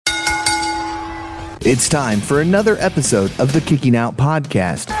It's time for another episode of the Kicking Out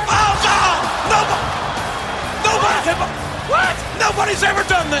Podcast. Nobody's ever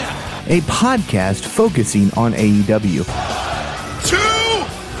done that. A podcast focusing on AEW.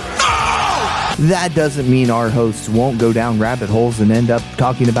 That doesn't mean our hosts won't go down rabbit holes and end up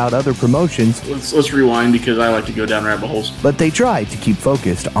talking about other promotions. Let's rewind because I like to go down rabbit holes. But they try to keep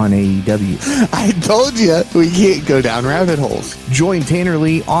focused on AEW. I told you we can't go down rabbit holes. Join Tanner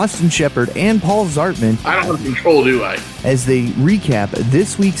Lee, Austin Shepard, and Paul Zartman. I don't have control, do I? As they recap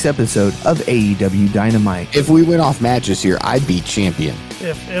this week's episode of AEW Dynamite. If we went off match this year, I'd be champion.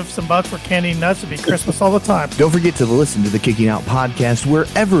 If some butts were candy nuts, it'd be Christmas all the time. Don't forget to listen to the Kicking Out Podcast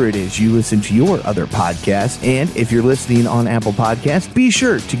wherever it is you listen to your other podcasts. And if you're listening on Apple Podcasts, be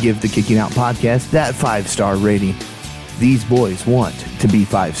sure to give the Kicking Out Podcast that 5-star rating. These boys want to be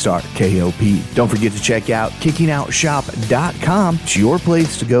 5-star KOP. Don't forget to check out KickingOutShop.com. It's your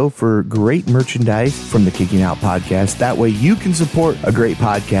place to go for great merchandise from the Kicking Out Podcast. That way you can support a great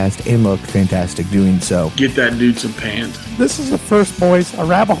podcast and look fantastic doing so. Get that dude some pants. This is the first, boys, a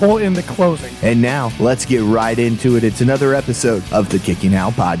rabbit hole in the closing. And now, let's get right into it. It's another episode of the Kicking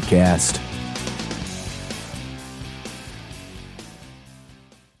Out Podcast.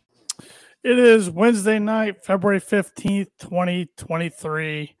 It is Wednesday night, February 15th,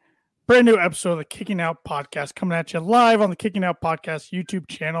 2023. Brand new episode of the Kicking Out Podcast coming at you live on the Kicking Out Podcast YouTube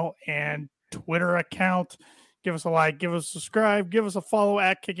channel and Twitter account. Give us a like, give us a subscribe, give us a follow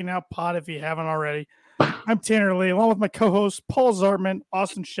at Kicking Out Pod if you haven't already. I'm Tanner Lee, along with my co-host Paul Zartman,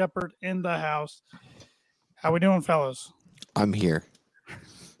 Austin Shepard in the house. How we doing, fellas? I'm here.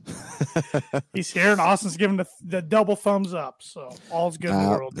 He's here, and Austin's giving the double thumbs up, so all's good in the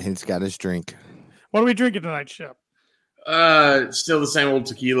world. He's got his drink. What are we drinking tonight, Shep? Still the same old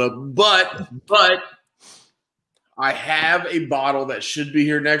tequila, but I have a bottle that should be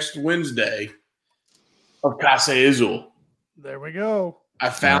here next Wednesday of Casa Azul. There we go. I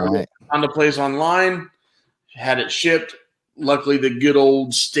found a place online, had it shipped. Luckily, the good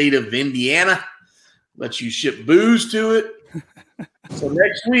old state of Indiana lets you ship booze to it. So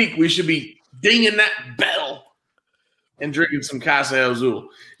next week, we should be dinging that bell and drinking some Casa Azul.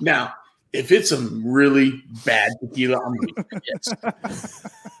 Now, if it's some really bad tequila, I'm going to be pissed.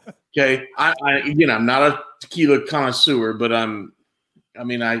 Okay? I'm not a tequila connoisseur, but I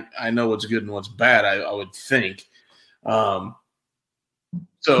know what's good and what's bad, I would think.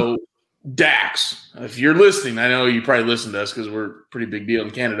 So, Dax, if you're listening, I know you probably listen to us because we're a pretty big deal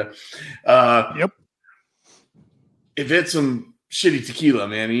in Canada. Yep. If it's some shitty tequila,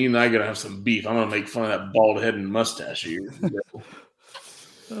 man, you and I gotta have some beef. I'm gonna make fun of that bald head and mustache of yours.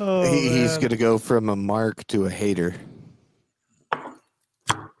 He's gonna go from a mark to a hater.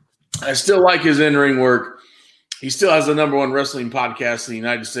 I still like his in-ring work. He still has the #1 wrestling podcast in the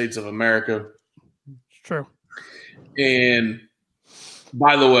United States of America. It's true. And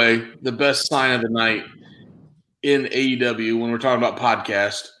by the way, the best sign of the night in AEW when we're talking about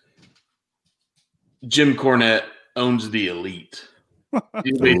podcast, Jim Cornette owns the Elite. I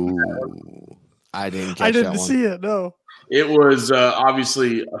didn't catch that one. See it, no. It was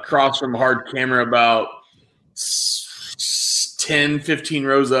obviously across from hard camera about 10, 15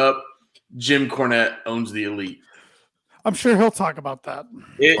 rows up. Jim Cornette owns the Elite. I'm sure he'll talk about that.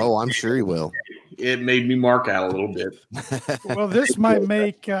 I'm sure he will. It made me mark out a little bit. Well, this might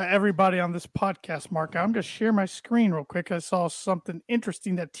make everybody on this podcast mark out. I'm going to share my screen real quick. I saw something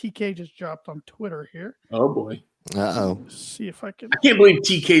interesting that TK just dropped on Twitter here. Oh, boy. Uh-oh. See if I can. I can't believe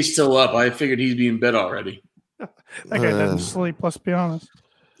TK's still up. I figured he'd be in bed already. That guy doesn't sleep, let's be honest.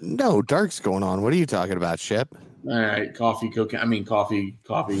 No, dark's going on. What are you talking about, Shep? All right. Coffee,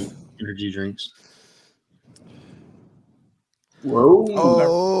 energy drinks. Whoa.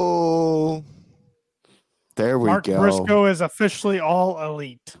 Oh. There we Mark go. Briscoe is officially all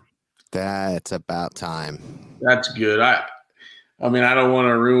elite. That's about time. That's good. I don't want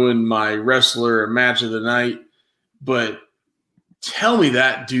to ruin my wrestler or match of the night, but tell me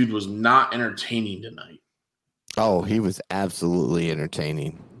that dude was not entertaining tonight. Oh, he was absolutely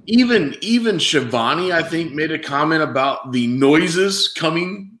entertaining. Even Shivani, I think, made a comment about the noises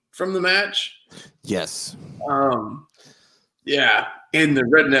coming from the match. Yes. Yeah, and the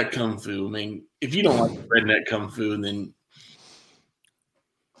redneck kung fu. I mean, if you don't like redneck kung fu, then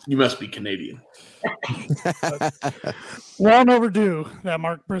you must be Canadian. Long overdue that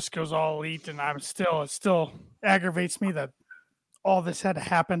Mark Briscoe's all elite, and it still aggravates me that all this had to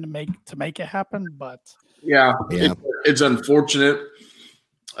happen to make it happen. But yeah. It's unfortunate.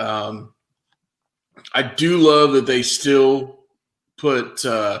 I do love that they still put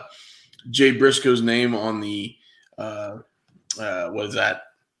Jay Briscoe's name on the what is that?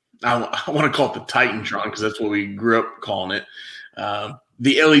 I want to call it the Titantron because that's what we grew up calling it.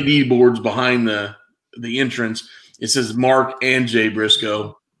 The LED boards behind the entrance, it says Mark and Jay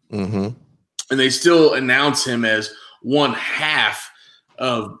Briscoe. Mm-hmm. And they still announce him as one half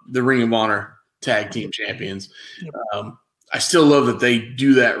of the Ring of Honor Tag Team Champions. Yep. I still love that they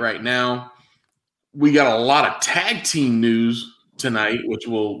do that right now. We got a lot of tag team news tonight, which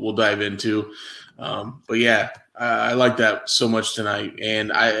we'll dive into. But yeah, I like that so much tonight.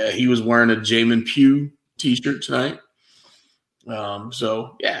 And he was wearing a Jamin Pugh t-shirt tonight.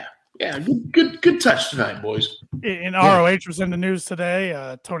 So yeah, good touch tonight, boys. In ROH was in the news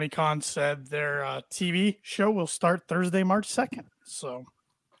today. Tony Khan said their TV show will start Thursday, March 2nd. So,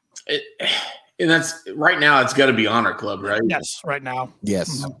 and that's right now. It's got to be Honor Club, right? Yes, right now.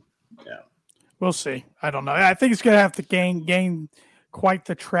 Yes. Mm-hmm. Yeah. We'll see. I don't know. I think it's going to have to gain quite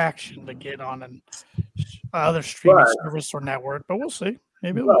the traction to get on an other streaming service or network, but we'll see.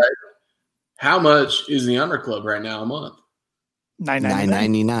 Maybe it will. How much is the Honor Club right now a month?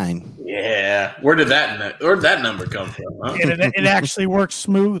 $9.99. Yeah. Where did that number come from? Huh? It actually works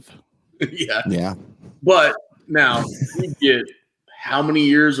smooth. Yeah. But now we get how many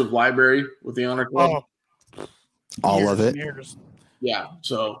years of library with the Honor Club? All of it. Years. Yeah.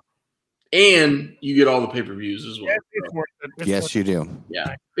 So, and you get all the pay-per-views as well. Yeah, it's worth it. Yes, you do.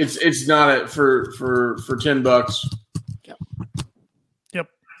 Yeah. It's not for $10.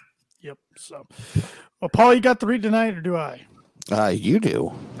 Yep. So, well, Paul, you got the read tonight, or do I? You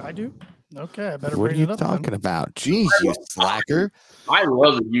do. I do. Okay, I better. What are bring you it up talking about? Jeez, you slacker! I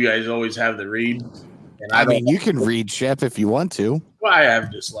love that you guys always have the read. And I mean, you can read, Shep, if you want to. Well, I have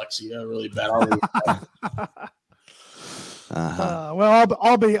dyslexia really bad. Well,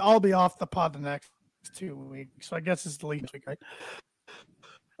 I'll be off the pod the next 2 weeks. So I guess it's the lead week, right?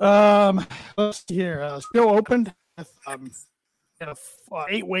 Let's see here. Still opened with an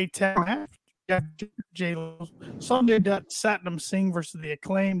 8-way tag match. J. Sanjay Dutt, Satnam Singh versus the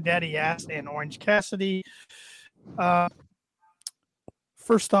Acclaimed, Daddy Ass, and Orange Cassidy.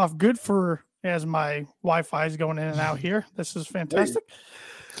 First off, good for as my Wi-Fi is going in and out here. This is fantastic.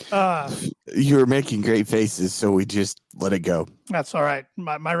 You're making great faces, so we just let it go. That's all right.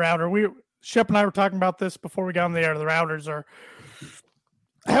 My router. Shep and I were talking about this before we got on the air. The routers are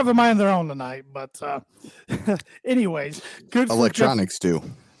have a mind of their own tonight, but anyways, good. Electronics do.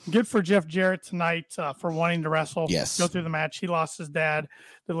 Good for Jeff Jarrett tonight for wanting to wrestle. Yes. Go through the match. He lost his dad,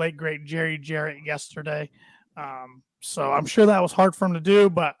 the late, great Jerry Jarrett, yesterday. So I'm sure that was hard for him to do,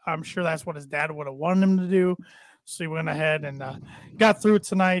 but I'm sure that's what his dad would have wanted him to do. So he went ahead and got through it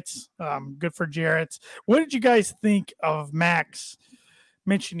tonight. Good for Jarrett. What did you guys think of Max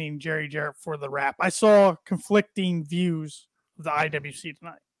mentioning Jerry Jarrett for the rap? I saw conflicting views of the IWC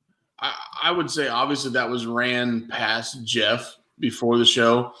tonight. I would say, obviously, that was ran past Jeff before the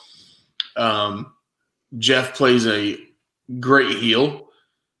show. Jeff plays a great heel.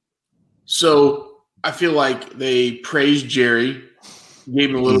 So I feel like they praised Jerry,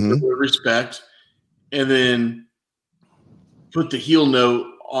 gave him a little bit of respect, and then put the heel note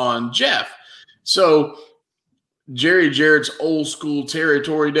on Jeff. So Jerry Jarrett's old school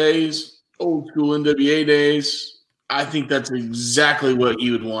territory days, old school NWA days, I think that's exactly what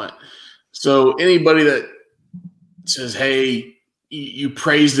you would want. So anybody that says, hey, you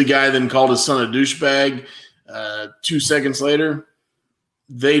praised the guy, then called his son a douchebag 2 seconds later,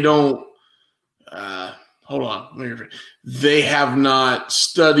 they don't hold on. They have not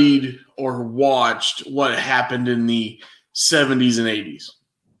studied or watched what happened in the 70s and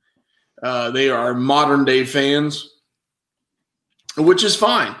 80s. They are modern day fans, which is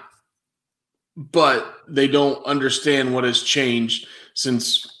fine, but they don't understand what has changed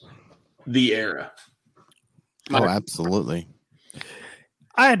since the era. Oh, absolutely.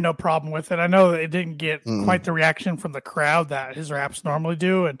 I had no problem with it. I know that it didn't get quite the reaction from the crowd that his raps normally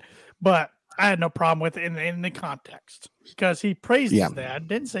do, but I had no problem with it in the context because he praised his dad,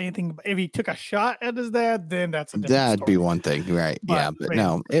 didn't say anything. If he took a shot at his dad, then that's a different That'd story. be one thing, right? But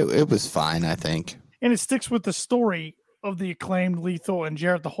no, it was fine, I think. And it sticks with the story of the Acclaimed, Lethal, and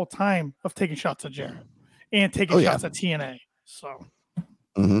Jarrett the whole time of taking shots at Jarrett and taking shots at TNA. So,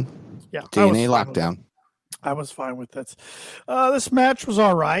 yeah, TNA lockdown. I was fine with it. This match was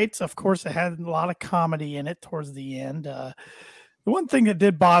all right. Of course, it had a lot of comedy in it towards the end. The one thing that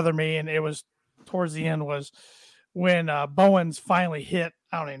did bother me, and it was towards the end, was when Bowens finally hit.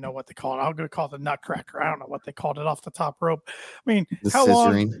 I don't even know what they call it. I'm going to call it the Nutcracker. I don't know what they called it off the top rope. I mean, how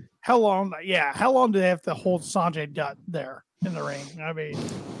long? Yeah, how long do they have to hold Sanjay Dutt there in the ring? I mean,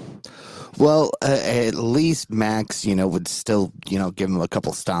 well, at least Max, would still, give him a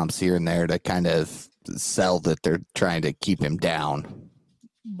couple stomps here and there to kind of sell that they're trying to keep him down.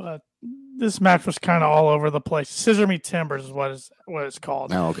 but this match was kind of all over the place. Scissor Me Timbers is what it's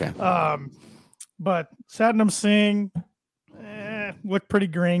called. Oh, okay. But Satnam Singh looked pretty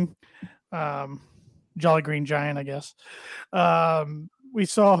green. Jolly Green Giant, I guess. We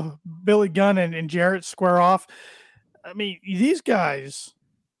saw Billy Gunn and Jarrett square off. I mean, these guys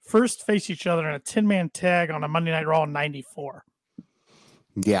first faced each other in a 10-man tag on a Monday Night Raw in 94.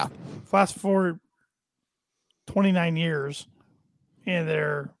 Yeah. Fast forward 29 years, and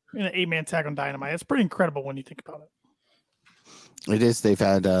they're in an 8-man tag on Dynamite. It's pretty incredible when you think about it. It is. They've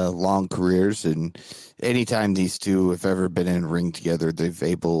had long careers, and anytime these two have ever been in a ring together, they've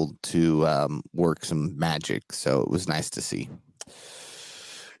able to work some magic. So it was nice to see.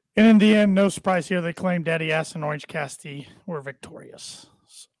 And in the end, no surprise here, they claimed Daddy Ass and Orange Cassidy were victorious.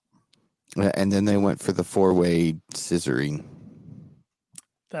 And then they went for the 4-way scissoring.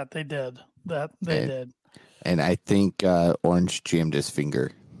 That they did. Did. And I think Orange jammed his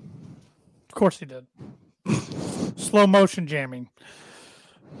finger. Of course he did. Slow motion jamming.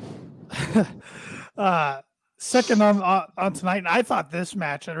 Second on tonight, and I thought this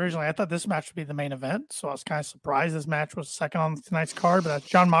match would be the main event, so I was kind of surprised this match was second on tonight's card. But that's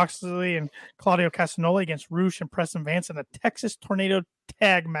Jon Moxley and Claudio Castagnoli against Rush and Preston Vance in the Texas Tornado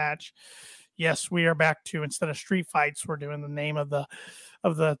Tag match. Yes, we are back to, instead of street fights, we're doing the name of the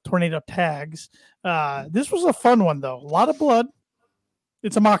Tornado Tags. This was a fun one though. A lot of blood.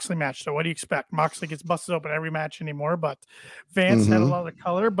 It's a Moxley match, so what do you expect? Moxley gets busted open every match anymore, but Vance had a lot of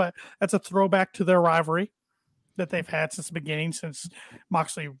color, but that's a throwback to their rivalry that they've had since the beginning, since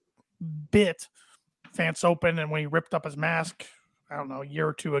Moxley bit Vance open and when he ripped up his mask, I don't know, a year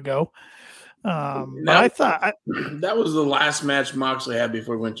or two ago. But I thought that was the last match Moxley had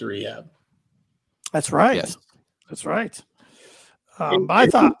before he went to rehab. That's right. Yes. That's right. But I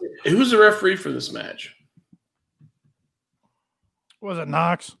thought, who's the referee for this match? Was it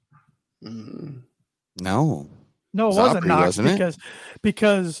Knox? No. No, it wasn't Opry, Knox wasn't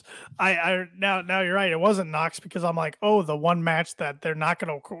because I now you're right. It wasn't Knox because I'm like, oh, the one match that they're not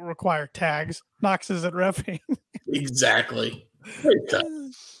going to require tags. Knox isn't reffing. Exactly.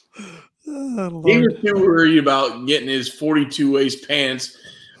 Oh, He was too worried about getting his 42 waist pants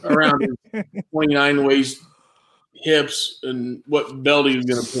around his 29 waist hips and what belt he was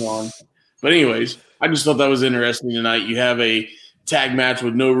going to put on. But anyways, I just thought that was interesting tonight. You have a tag match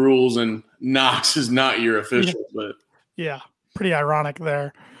with no rules, and Knox is not your official. But yeah, pretty ironic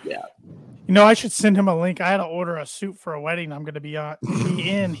there. Yeah. You know, I should send him a link. I had to order a suit for a wedding. I'm going to be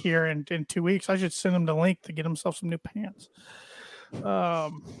in here in 2 weeks. I should send him the link to get himself some new pants.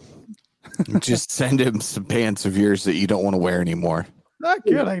 Just send him some pants of yours that you don't want to wear anymore. Not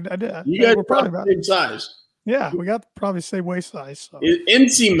good. I did. You guys we're probably about the same size. Yeah, we got probably the same waist size. So.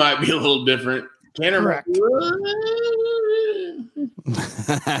 NC might be a little different. Correct.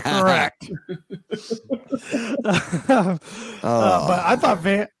 Correct. But I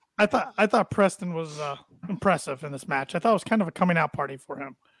thought Preston was impressive in this match. I thought it was kind of a coming out party for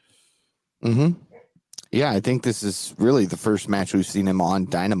him. Mm-hmm. Yeah, I think this is really the first match we've seen him on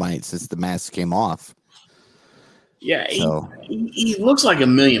Dynamite since the mask came off. Yeah, he looks like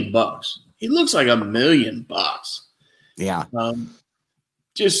 $1 million. He looks like $1 million. Yeah.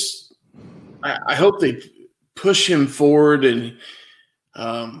 I hope they push him forward, and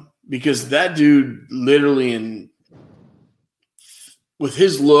because that dude literally, with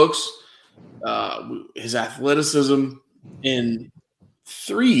his looks, his athleticism, in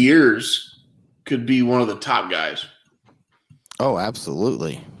 3 years could be one of the top guys. Oh,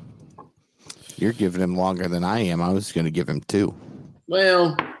 absolutely. You're giving him longer than I am. I was going to give him 2.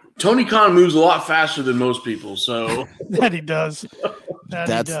 Well, Tony Khan moves a lot faster than most people, so that he does.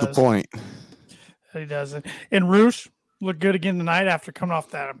 That's the point. That he does. And Rush looked good again tonight after coming off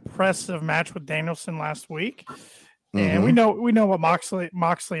that impressive match with Danielson last week. And we know what Moxley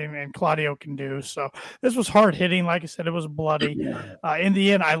and Claudio can do. So this was hard hitting. Like I said, it was bloody. In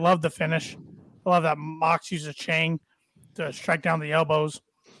the end, I love the finish. I love that Mox used a chain to strike down the elbows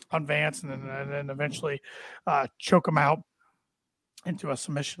on Vance and then eventually choke him out into a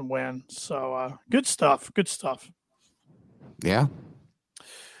submission win. So good stuff. Good stuff. Yeah.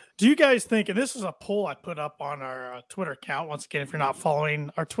 Do you guys think, and this is a poll I put up on our Twitter account, once again, if you're not following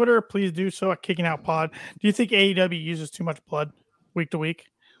our Twitter, please do so at Kicking Out Pod. Do you think AEW uses too much blood week to week?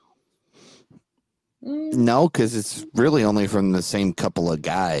 No, because it's really only from the same couple of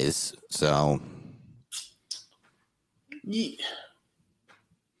guys. So,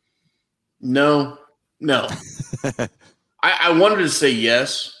 no. I wanted to say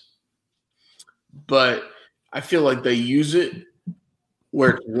yes, but I feel like they use it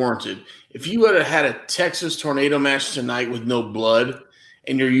where it's warranted. If you would have had a Texas Tornado match tonight with no blood,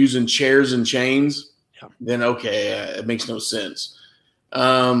 and you're using chairs and chains, then okay, it makes no sense.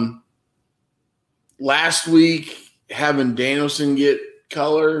 Last week, having Danielson get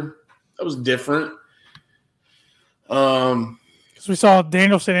color, that was different. Because we saw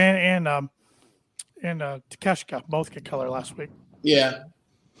Danielson and Takeshita both get color last week. Yeah.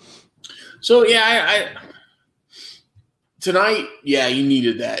 So I tonight, you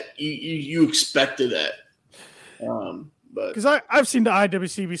needed that. You expected that. But because I've seen the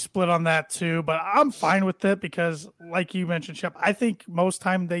IWC be split on that too, but I'm fine with it because, like you mentioned, Shep, I think most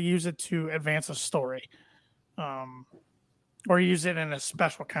time they use it to advance a story, or use it in a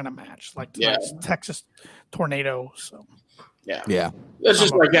special kind of match, like tonight's Texas Tornado. So Yeah. That's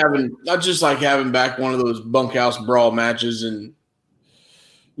just like having back one of those bunkhouse brawl matches, and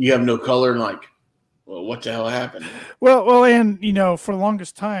you have no color, and like, well, what the hell happened? Well, and for the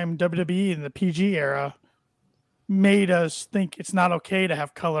longest time, WWE in the PG era made us think it's not okay to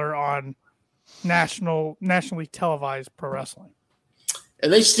have color on nationally televised pro wrestling.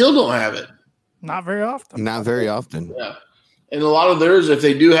 And they still don't have it. Not very often. Not very often. Yeah. And a lot of theirs, if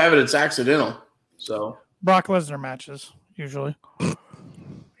they do have it, it's accidental. So Brock Lesnar matches, usually.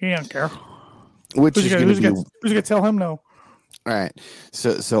 He don't care. Which is going to be... Who's going to tell him no? All right.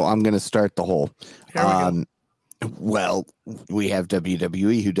 So I'm going to start the whole. Well, we have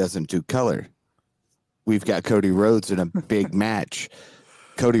WWE who doesn't do color. We've got Cody Rhodes in a big match.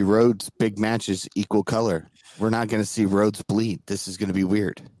 Cody Rhodes' big matches equal color. We're not going to see Rhodes bleed. This is going to be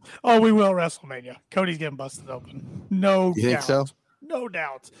weird. Oh, we will WrestleMania. Cody's getting busted open. No You think so? No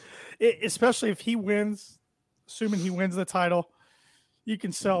doubt. Especially if he wins, assuming he wins the title, you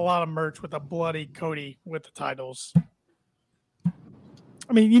can sell a lot of merch with a bloody Cody with the titles.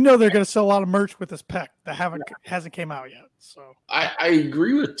 I mean, they're going to sell a lot of merch with his pec that hasn't came out yet. So I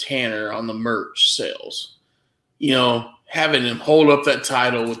agree with Tanner on the merch sales. Having him hold up that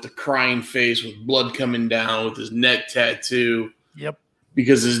title with the crying face, with blood coming down, with his neck tattoo. Yep.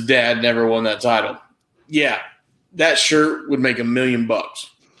 Because his dad never won that title. Yeah, that shirt would make $1 million.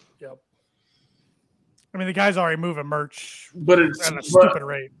 Yep. I mean, the guy's already moving merch, but it's at a stupid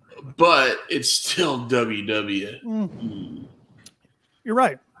rate. But it's still WWE. Mm. You're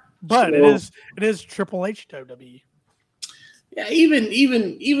right, but it is Triple H WWE. Yeah,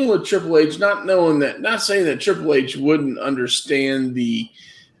 even with Triple H, not saying that Triple H wouldn't understand the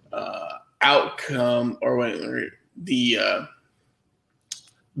outcome or the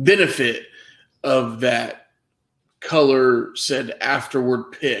benefit of that color said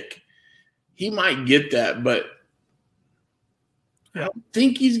afterward pick. He might get that, but I don't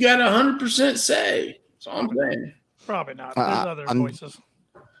think he's got 100% say. That's all I'm saying. Probably not. There's other voices.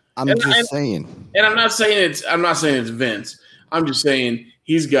 I'm just saying. And I'm not saying it's Vince. I'm just saying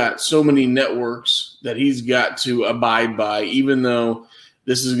he's got so many networks that he's got to abide by, even though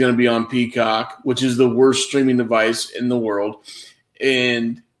this is going to be on Peacock, which is the worst streaming device in the world.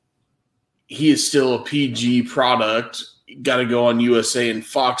 And he is still a PG product. Got to go on USA and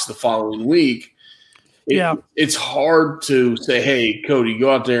Fox the following week. It's hard to say, hey, Cody,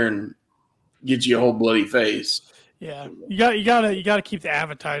 go out there and get you a whole bloody face. Yeah, you got to keep the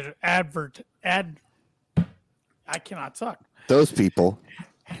I cannot talk. Those people.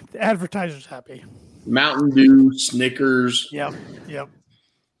 The advertisers happy. Mountain Dew, Snickers. Yep.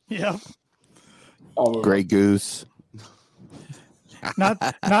 Grey Goose. Not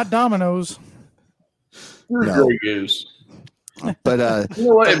Domino's. No. Grey Goose. But you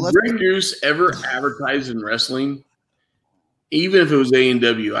know what? If Grey Goose ever advertised in wrestling, even if it was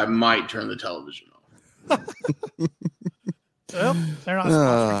A&W, I might turn the television off. Well, they're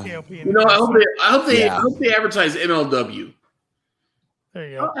not supposed to KOP. I hope they advertise MLW. There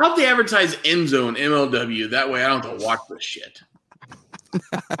you go. I hope they advertise Enzo and MLW. That way I don't have to watch this shit.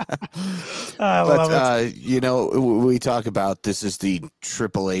 We talk about this is the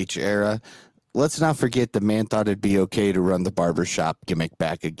Triple H era. Let's not forget the man thought it'd be okay to run the barbershop gimmick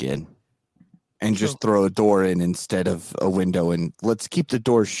back again and just throw a door in instead of a window. And let's keep the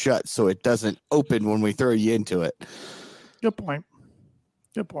door shut so it doesn't open when we throw you into it. Good point.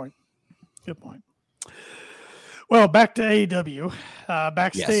 Well, back to AEW.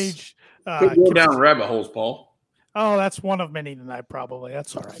 Backstage. Yes. Go down rabbit holes, Paul. Oh, that's one of many tonight, probably.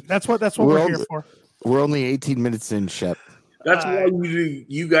 That's all right. That's what we're here for. We're only 18 minutes in, Shep. That's why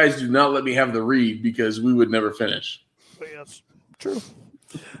you guys do not let me have the read, because we would never finish. Yes, true.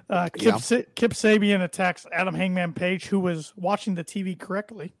 Kip Sabian attacks Adam Hangman Page, who was watching the TV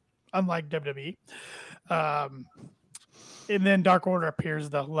correctly, unlike WWE. And then Dark Order appears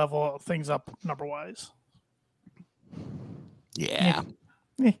to level things up number-wise. Yeah.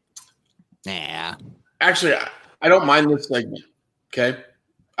 Actually, I don't mind this segment, okay?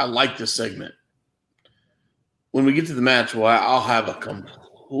 I like this segment. When we get to the match, well, I'll have a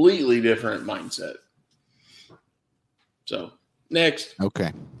completely different mindset. So, next.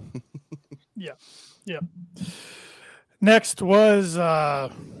 Okay. Yeah. Next was,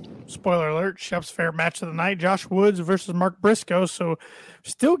 spoiler alert, Shep's favorite match of the night, Josh Woods versus Mark Briscoe. So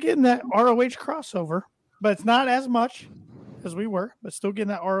still getting that ROH crossover, but it's not as much as we were, but still getting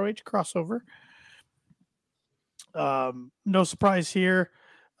that ROH crossover. No surprise here.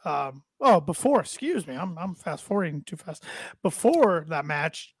 Excuse me, I'm fast forwarding too fast. Before that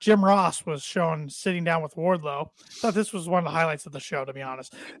match, Jim Ross was shown sitting down with Wardlow. Thought this was one of the highlights of the show, to be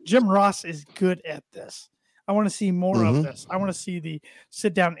honest. Jim Ross is good at this. I want to see more of this. I want to see the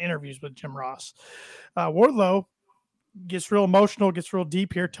sit down interviews with Jim Ross. Wardlow gets real emotional, gets real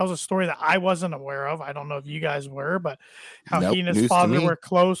deep here, tells a story that I wasn't aware of. I don't know if you guys were, but how he and his father were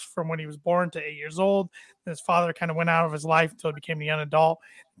close from when he was born to 8 years old. And his father kind of went out of his life until he became a young adult,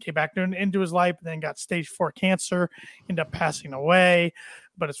 came back into his life, and then got stage 4 cancer, ended up passing away.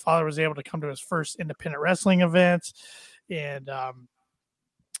 But his father was able to come to his first independent wrestling events. And,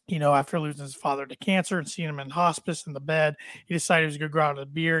 after losing his father to cancer and seeing him in hospice in the bed, he decided he was going to grow out a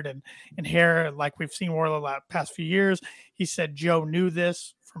beard and hair like we've seen Wardlow the past few years. He said Joe knew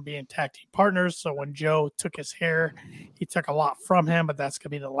this from being tag team partners. So when Joe took his hair, he took a lot from him, but that's going to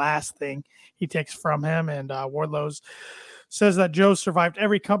be the last thing he takes from him. And Wardlow says that Joe survived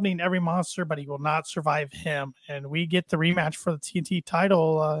every company and every monster, but he will not survive him. And we get the rematch for the TNT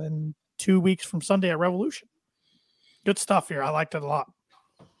title in 2 weeks from Sunday at Revolution. Good stuff here. I liked it a lot.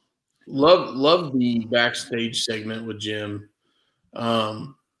 Love the backstage segment with Jim. I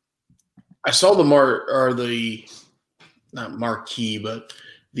saw not marquee, but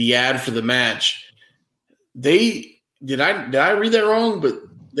the ad for the match. Did I read that wrong? But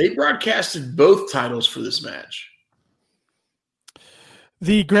they broadcasted both titles for this match.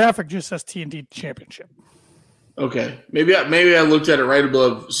 The graphic just says TNT Championship. Okay, maybe I looked at it right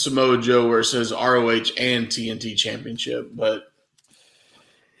above Samoa Joe where it says ROH and TNT Championship, but.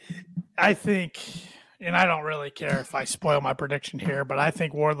 I think, and I don't really care if I spoil my prediction here, but I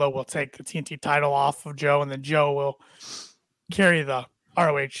think Wardlow will take the TNT title off of Joe, and then Joe will carry the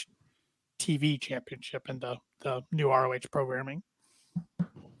ROH TV championship into the new ROH programming.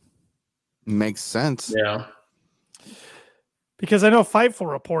 Makes sense. Yeah. Because I know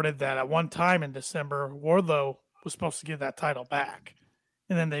Fightful reported that at one time in December, Wardlow was supposed to give that title back.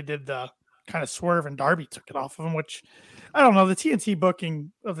 And then they did the kind of swerve, and Darby took it off of him, which I don't know. The TNT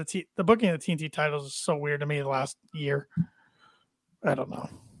booking of the booking of the TNT titles is so weird to me the last year. I don't know.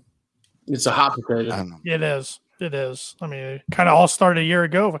 It's a hot potato. It is. I mean, it kind of all started a year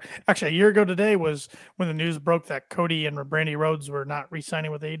ago. Actually, a year ago today was when the news broke that Cody and Brandy Rhodes were not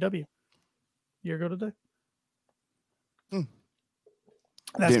re-signing with AEW. A year ago today.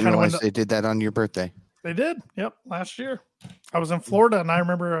 That's didn't realize they did that on your birthday. They did. Yep. Last year. I was in Florida, and I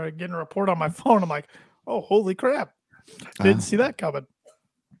remember getting a report on my phone. I'm like, oh, holy crap. Didn't see that coming.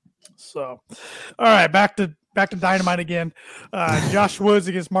 So, all right, back to Dynamite again. Josh Woods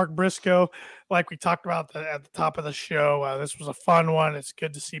against Mark Briscoe. Like we talked about at the top of the show, this was a fun one. It's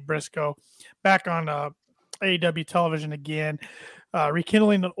good to see Briscoe back on AEW television again,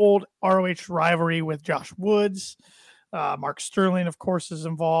 rekindling an old ROH rivalry with Josh Woods. Mark Sterling, of course, is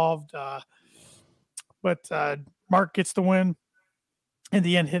involved. But Mark gets the win in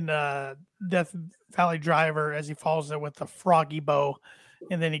the end, hitting a Death Valley Driver as he follows it with a froggy bow.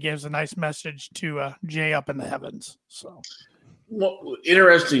 And then he gives a nice message to Jay up in the heavens. So, well,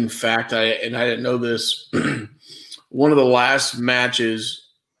 interesting fact, I didn't know this. One of the last matches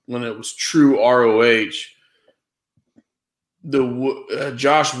when it was true ROH,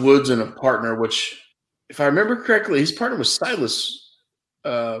 Josh Woods and a partner, which, if I remember correctly, his partner was Silas.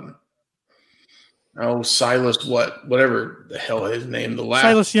 Silas, whatever the hell his name,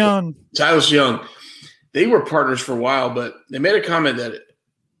 Silas Young. Silas Young. They were partners for a while, but they made a comment that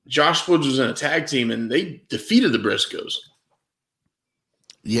Josh Woods was in a tag team and they defeated the Briscoes.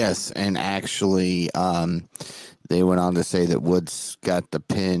 Yes, and actually, they went on to say that Woods got the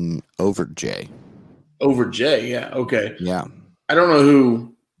pin over Jay. Over Jay, yeah, okay. Yeah. I don't know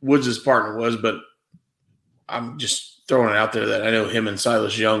who Woods' partner was, but I'm just throwing it out there that I know him and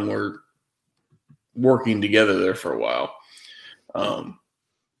Silas Young were working together there for a while.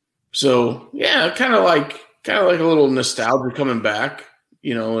 So yeah, kind of like a little nostalgia coming back,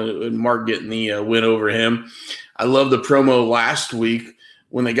 and Mark getting the win over him. I love the promo last week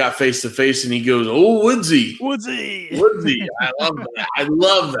when they got face to face and he goes, "Oh, Woodsy. I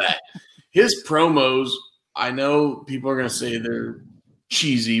love that. His promos, I know people are going to say they're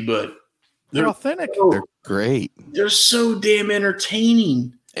cheesy, but they're authentic. They're great. They're so damn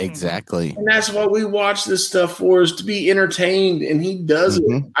entertaining. Exactly. And that's why we watch this stuff for, is to be entertained, and he does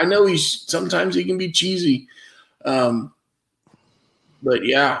it. I know sometimes he can be cheesy. But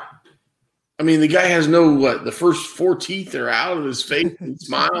yeah. I mean, the guy has the first 4 teeth are out of his face. He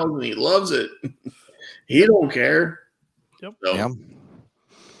smiles and he loves it. He don't care. Yep. So. Yeah.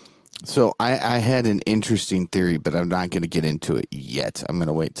 So I had an interesting theory, but I'm not going to get into it yet. I'm going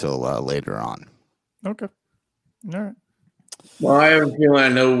to wait till later on. Okay. All right. Well, I have a feeling I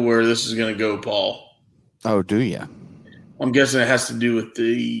know where this is going to go, Paul. Oh, do you? I'm guessing it has to do with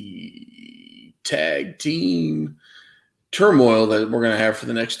the tag team turmoil that we're going to have for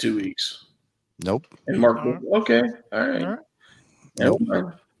the next 2 weeks. Nope. And Mark, okay, all right. All right. Nope.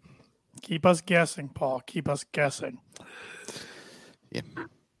 Keep us guessing, Paul. Keep us guessing. Yeah.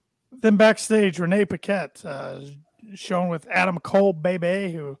 Then backstage, Renee Paquette shown with Adam Cole,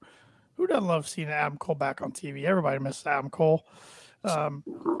 baby, who doesn't love seeing Adam Cole back on TV? Everybody misses Adam Cole.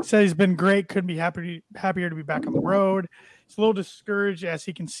 Said he's been great. Couldn't be happier to be back on the road. He's a little discouraged as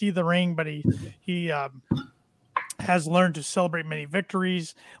he can see the ring, but he has learned to celebrate many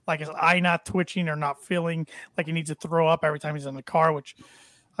victories, like his eye not twitching or not feeling like he needs to throw up every time he's in the car, which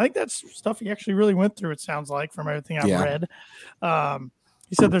I think that's stuff he actually really went through, it sounds like, from everything I've read.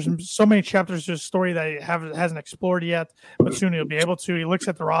 He said there's so many chapters to his story that he hasn't explored yet, but soon he'll be able to. He looks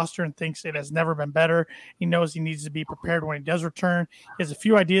at the roster and thinks it has never been better. He knows he needs to be prepared when he does return. He has a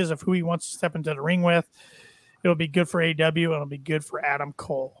few ideas of who he wants to step into the ring with. It'll be good for AEW, and it'll be good for Adam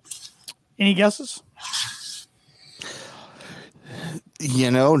Cole. Any guesses?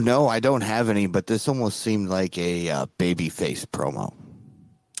 No, I don't have any, but this almost seemed like a babyface promo.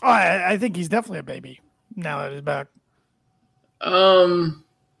 Oh, I think he's definitely a baby now that he's back.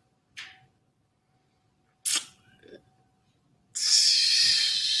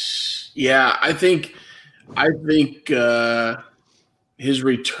 Yeah, I think his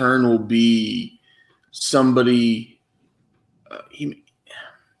return will be somebody. He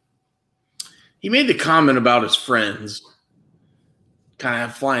made the comment about his friends kind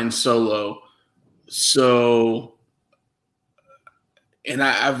of flying solo. So, and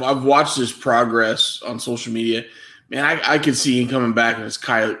I've watched his progress on social media. Man, I could see him coming back as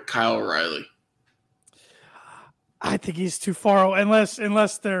Kyle O'Reilly. I think he's too far,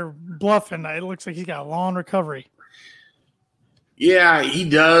 unless they're bluffing. It looks like he's got a long recovery. Yeah, he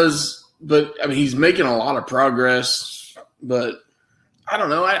does, but I mean, he's making a lot of progress. But I don't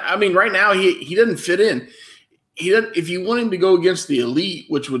know. I mean, right now he doesn't fit in. He doesn't. If you want him to go against the Elite,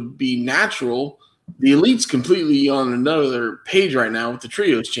 which would be natural, the Elite's completely on another page right now with the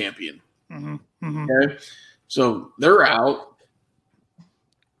Trios champion. Mm-hmm. Mm-hmm. Okay, so they're out.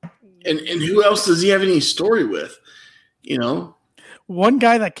 And who else does he have any story with? One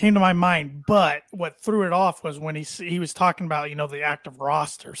guy that came to my mind, but what threw it off was when he was talking about, the active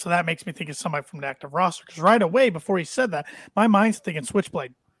roster. So that makes me think it's somebody from the active roster. Because right away, before he said that, my mind's thinking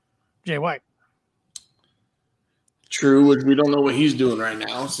Switchblade, Jay White. True, which we don't know what he's doing right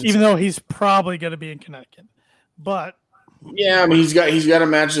now. Even though he's probably going to be in Connecticut. But yeah, I mean, he's got a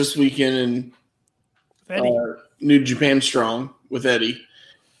match this weekend in New Japan Strong with Eddie.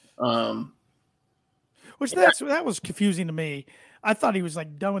 Which that was confusing to me. I thought he was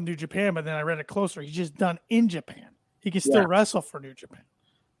like done with New Japan, but then I read it closer. He's just done in Japan. He can still wrestle for New Japan.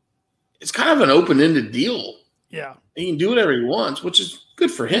 It's kind of an open-ended deal. Yeah. He can do whatever he wants, which is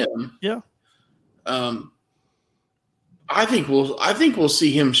good for him. Yeah. I think we'll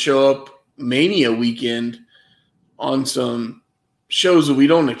see him show up Mania weekend on some shows that we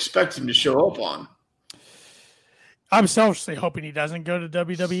don't expect him to show up on. I'm selfishly hoping he doesn't go to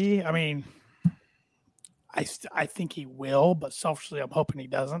WWE. I mean, I think he will, but selfishly, I'm hoping he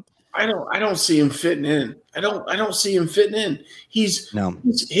doesn't. I don't see him fitting in. I don't see him fitting in. His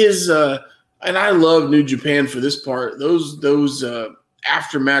and I love New Japan for this part. Those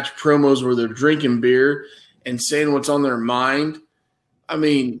after match promos where they're drinking beer and saying what's on their mind. I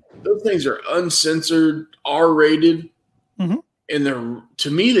mean, those things are uncensored, R-rated, and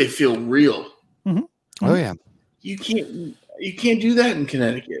to me they feel real. Mm-hmm. Oh yeah, you can't do that in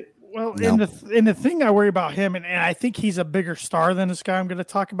Connecticut. Well, no. and the thing I worry about him, and I think he's a bigger star than this guy I'm going to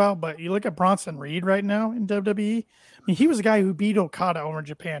talk about, but you look at Bronson Reed right now in WWE. I mean, he was a guy who beat Okada over in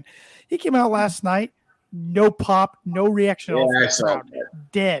Japan. He came out last night, no pop, no reaction. Yeah, I saw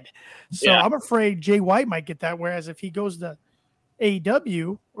that. Dead. So I'm afraid Jay White might get that, whereas if he goes to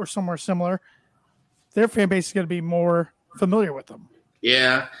AEW or somewhere similar, their fan base is going to be more familiar with them.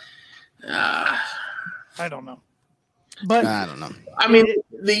 Yeah. I don't know. But I don't know. I mean,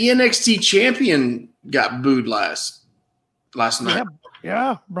 the NXT champion got booed last night.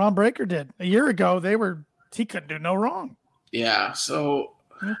 Yeah, Ron Breaker did. A year ago, he couldn't do no wrong. Yeah, so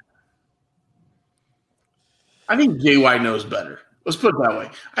I think Jay White knows better. Let's put it that way.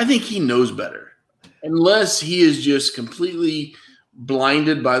 I think he knows better. Unless he is just completely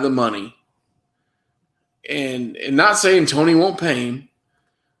blinded by the money. And not saying Tony won't pay him,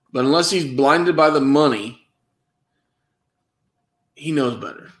 but unless he's blinded by the money, he knows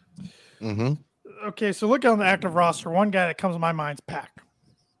better. Mm-hmm. Okay, so look on the active roster. One guy that comes to my mind is Pac.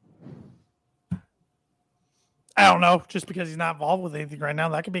 I don't know, just because he's not involved with anything right now,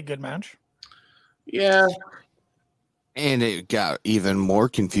 that could be a good match. Yeah. And it got even more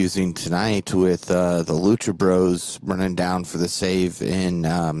confusing tonight with the Lucha Bros running down for the save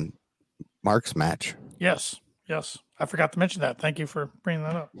in Mark's match. Yes. I forgot to mention that. Thank you for bringing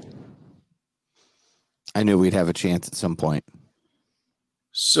that up. I knew we'd have a chance at some point.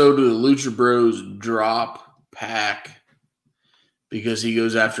 So do the Lucha Bros drop Pac because he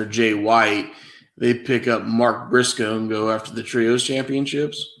goes after Jay White? They pick up Mark Briscoe and go after the Trios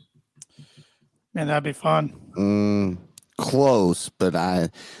Championships? Man, that'd be fun. Close, but I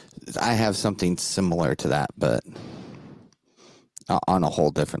have something similar to that, but on a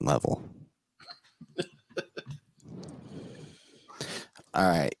whole different level. All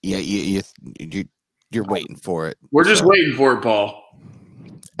right, yeah, you're waiting for it. We're just waiting for it, Paul.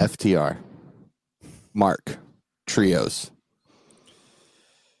 FTR, Mark, Trios.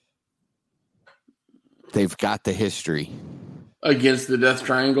 They've got the history Against the Death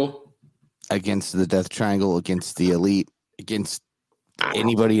Triangle? Against the Death Triangle, against the Elite, against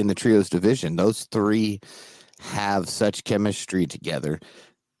anybody in the Trios division. Those three have such chemistry together,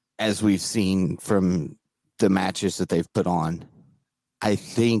 as we've seen from the matches that they've put on. I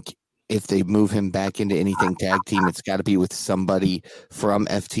think if they move him back into anything tag team, it's got to be with somebody from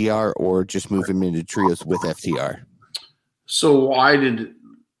FTR or just move him into Trios with FTR. So why did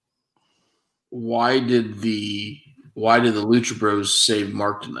the Lucha Bros save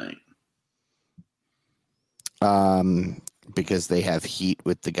Mark tonight? Because they have heat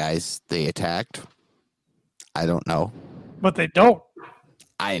with the guys they attacked. I don't know. But they don't.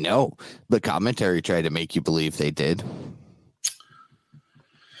 I know. The commentary tried to make you believe they did.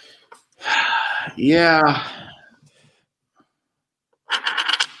 Yeah.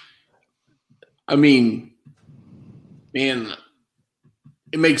 I mean, man,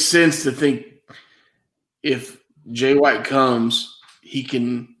 it makes sense to think if Jay White comes, he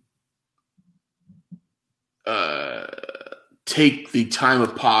can take the time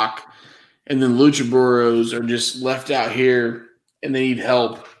of Pac, and then Lucha Bros are just left out here and they need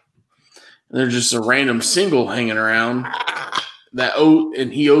help. And they're just a random single hanging around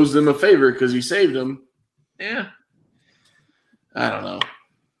and he owes them a favor because he saved them. Yeah. I don't know.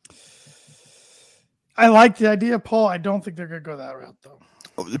 I like the idea, Paul. I don't think they're going to go that route, though.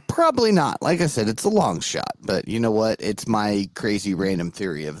 Probably not. Like I said, it's a long shot, but you know what? It's my crazy random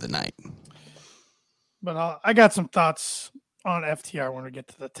theory of the night. But I got some thoughts on FTR when we get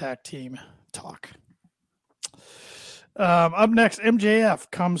to the tag team talk. Up next, MJF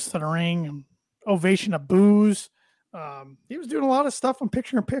comes to the ring. Ovation of boos. He was doing a lot of stuff on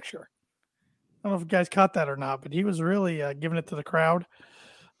picture-in-picture. I don't know if you guys caught that or not, but he was really giving it to the crowd.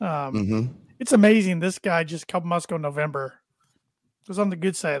 It's amazing. This guy just a couple months ago, November, was on the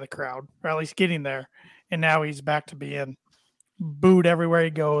good side of the crowd, or at least getting there. And now he's back to being booed everywhere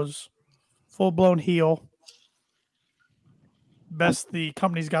he goes. Full-blown heel. Best the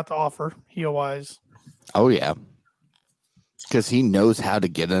company's got to offer, heel-wise. Oh, yeah. Because he knows how to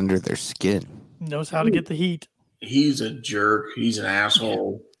get under their skin. Knows how to get the heat. He's a jerk. He's an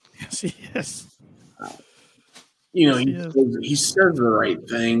asshole. Yes, he is. You know, he says the right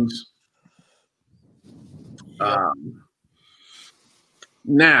things.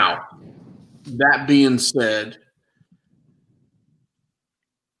 Now, that being said,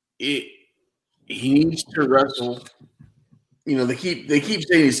 he needs to wrestle. You know, they keep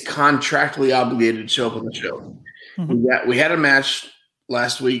saying he's contractually obligated to show up on the show. Mm-hmm. We had a match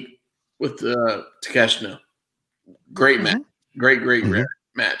last week with Takeshita. Great match. Great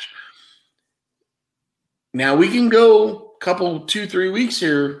match. Now we can go a couple, 2-3 weeks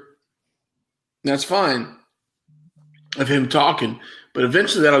here. That's fine of him talking, but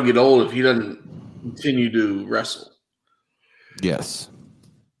eventually that'll get old if he doesn't continue to wrestle. Yes.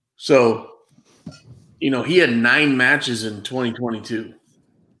 So, you know, he had 9 matches in 2022.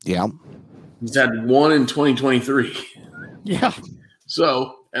 Yeah. He's had 1 in 2023. Yeah.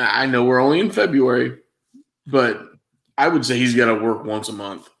 So, I know we're only in February, but I would say he's got to work once a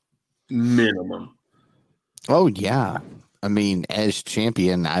month, minimum. Oh, yeah. I mean, as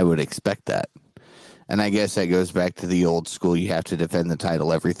champion, I would expect that. And I guess that goes back to the old school. You have to defend the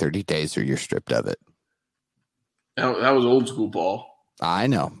title every 30 days or you're stripped of it. That was old school, Paul. I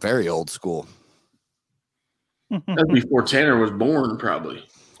know. Very old school. That's before Tanner was born, probably.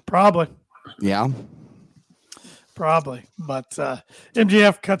 Probably. Yeah. Probably. But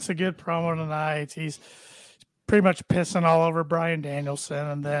MJF cuts a good promo tonight. He's pretty much pissing all over Bryan Danielson,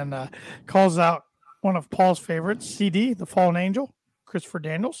 and then calls out one of Paul's favorites, CD, the Fallen Angel, Christopher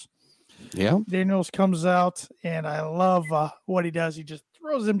Daniels. Yeah. Daniels comes out, and I love what he does. He just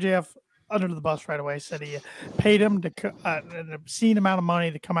throws MJF under the bus right away. Said he paid him an obscene amount of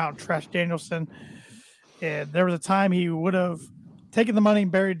money to come out and trash Danielson. And there was a time he would have taken the money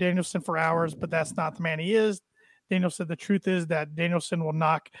and buried Danielson for hours, but that's not the man he is. Daniel said the truth is that Danielson will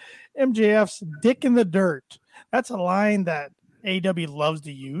knock MJF's dick in the dirt. That's a line that AEW loves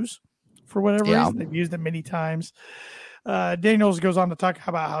to use for whatever reason. They've used it many times. Daniels goes on to talk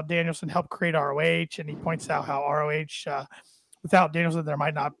about how Danielson helped create ROH, and he points out how ROH, without Danielson,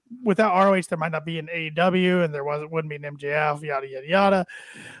 without ROH, there might not be an AEW, and wouldn't be an MJF, yada, yada, yada.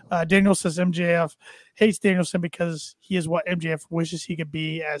 Daniel says MJF hates Danielson because he is what MJF wishes he could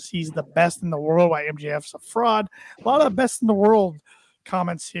be, as he's the best in the world, while MJF's a fraud. A lot of best in the world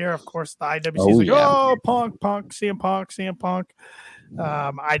comments here. Of course, the IWC Punk, CM Punk.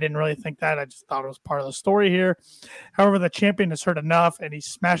 I didn't really think that. I just thought it was part of the story here. However, the champion has heard enough, and he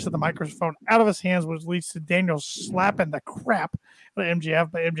smashes the microphone out of his hands, which leads to Daniel slapping the crap out of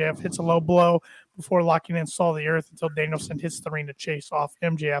MJF. But MJF hits a low blow before locking in Saw the Earth until Danielson hits the ring to chase off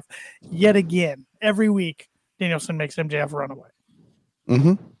MJF. Yet again, every week, Danielson makes MJF run away.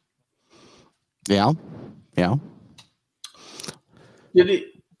 Mm-hmm. Yeah. Yeah. Did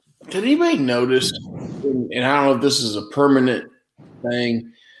anybody notice, and I don't know if this is a permanent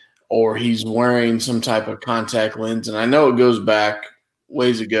thing or he's wearing some type of contact lens, and I know it goes back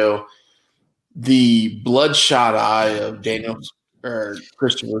ways ago, the bloodshot eye of Daniel or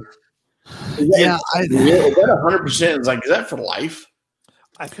Christopher. Is that 100%? It's like, is that for life?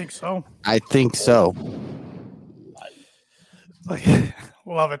 I think so.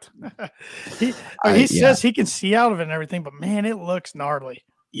 Love it. He says he can see out of it and everything, but man, it looks gnarly.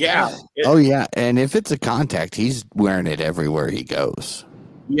 Yeah. And if it's a contact, he's wearing it everywhere he goes.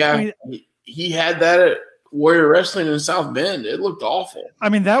 Yeah. I mean, he had that at Warrior Wrestling in South Bend. It looked awful. I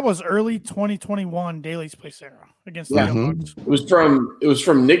mean, that was early 2021 Daily's Place era against the Young Bucks. It was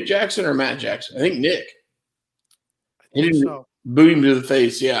from Nick Jackson or Matt Jackson. I think Nick. He didn't boot him to the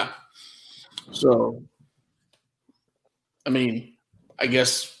face. Yeah. So, I mean, I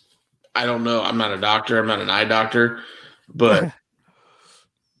guess I don't know. I'm not a doctor. I'm not an eye doctor, but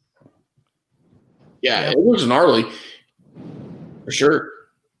it was gnarly for sure.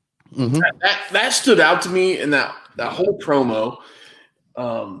 Mm-hmm. That stood out to me in that whole promo.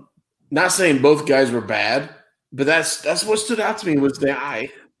 Not saying both guys were bad, but that's what stood out to me was the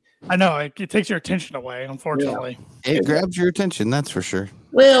eye. I know it takes your attention away. Unfortunately, it grabs your attention. That's for sure.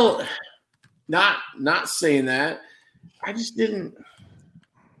 Well, not saying that. I just didn't.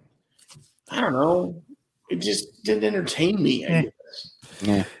 I don't know. It just didn't entertain me. I guess.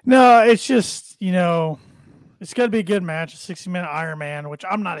 Yeah. No, it's just, it's got to be a good match, a 60-minute Iron Man, which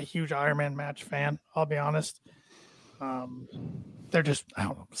I'm not a huge Iron Man match fan, I'll be honest. They're just, I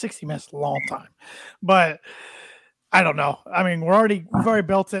don't know, 60 minutes is a long time. But I don't know. I mean, we've already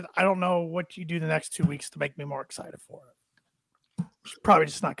built it. I don't know what you do the next 2 weeks to make me more excited for it. It's probably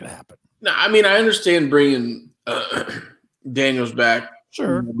just not going to happen. No, I mean, I understand bringing Daniels back.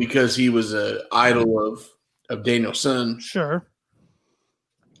 Sure. Because he was an idol of Danielson. Sure.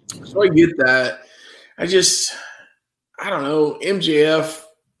 So I get that. I don't know. MJF,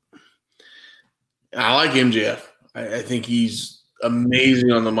 I like MJF. I think he's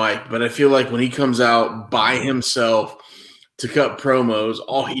amazing on the mic, but I feel like when he comes out by himself to cut promos,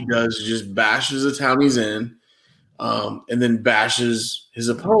 all he does is just bashes the town he's in, and then bashes his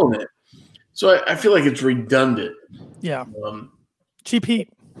opponent. So I feel like it's redundant. Yeah. Cheap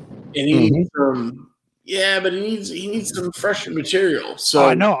heat. And he needs some, but he needs some fresher material. So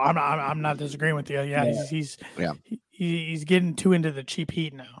I know I'm not disagreeing with you. Yeah, he's getting too into the cheap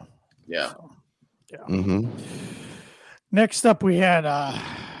heat now. Yeah. So, yeah. Mm-hmm. Next up, we had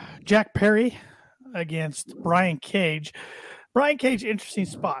Jack Perry against Brian Cage. Brian Cage, interesting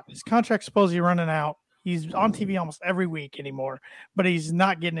spot. His contract's supposedly running out. He's on TV almost every week anymore, but he's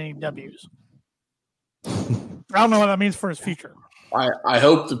not getting any W's. I don't know what that means for his future. I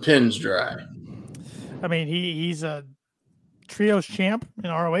hope the pin's dry. I mean, he's a trios champ in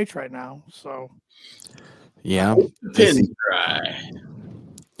ROH right now, so yeah. The pin's dry.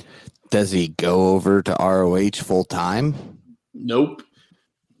 Does he go over to ROH full time? Nope.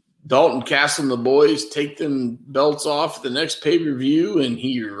 Dalton Castle and the boys take them belts off the next pay-per-view, and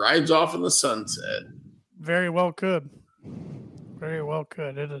he rides off in the sunset. Very well could. Very well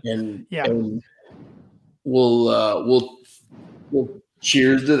could. And Yeah. and we'll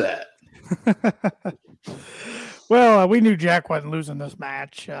cheers to that. Well, we knew Jack wasn't losing this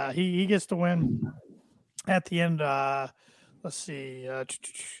match. He gets to win at the end. Let's see.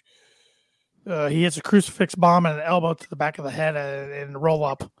 He hits a crucifix bomb and an elbow to the back of the head and roll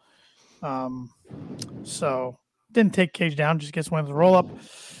up. So didn't take Cage down, just gets one with the roll up.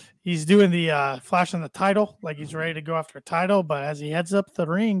 He's doing the flashing the title, like he's ready to go after a title, but as he heads up the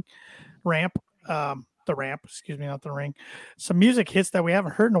ramp, not the ring, some music hits that we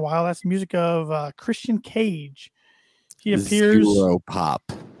haven't heard in a while. That's the music of Christian Cage. He appears. Zero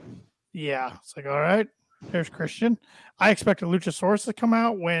pop. Yeah, it's like, all right, there's Christian. I expected Luchasaurus to come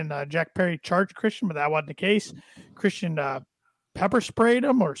out when Jack Perry charged Christian, but that wasn't the case. Christian pepper sprayed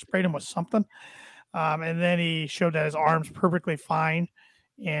him or sprayed him with something. And then he showed that his arm's perfectly fine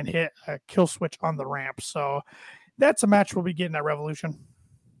and hit a kill switch on the ramp. So that's a match we'll be getting at Revolution.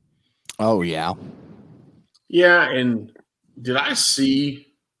 Oh, yeah. Yeah, and did I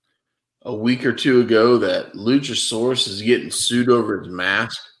see a week or two ago that Luchasaurus is getting sued over his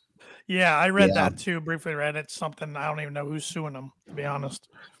mask? Yeah, I read that too. Briefly read it. Something I don't even know who's suing him, to be honest.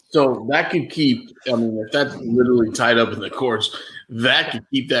 So that could keep, I mean, if that's literally tied up in the courts, that could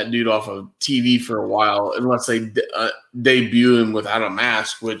keep that dude off of TV for a while, unless they debut him without a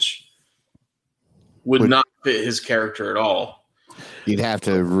mask, which would not fit his character at all. You'd have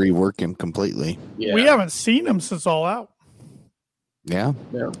to rework him completely. Yeah. We haven't seen him since All Out. Yeah.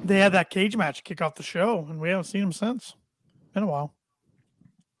 They had that cage match kick off the show, and we haven't seen him since. Been a while.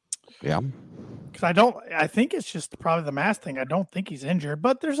 Yeah. Because I think it's just probably the mask thing. I don't think he's injured,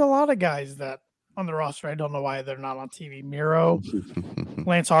 but there's a lot of guys that on the roster. I don't know why they're not on TV. Miro,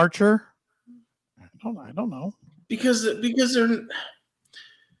 Lance Archer. I don't know. Because they're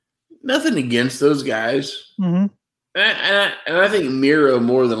nothing against those guys. Mm-hmm. And I think Miro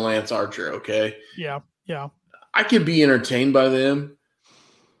more than Lance Archer, okay? Yeah. I could be entertained by them.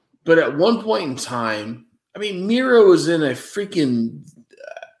 But at one point in time, I mean, Miro was in a freaking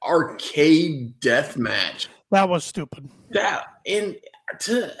arcade death match. That was stupid. The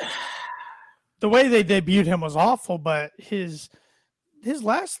way they debuted him was awful, but his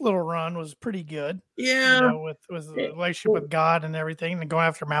last little run was pretty good. Yeah. With the relationship with God and everything, and going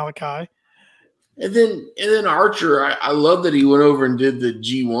after Malachi. And then Archer, I love that he went over and did the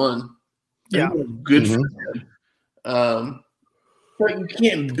G1. Yeah. Good for him. But you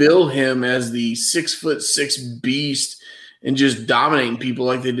can't bill him as the 6'6" beast and just dominating people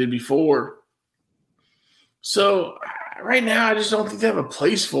like they did before. So right now, I just don't think they have a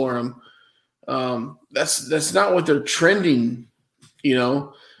place for him. That's not what they're trending, you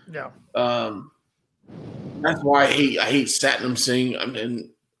know. Yeah. That's why I hate Satnam Singh. And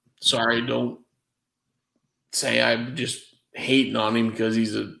sorry, don't say I'm just hating on him because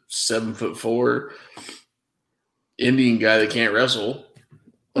he's a 7'4" Indian guy that can't wrestle.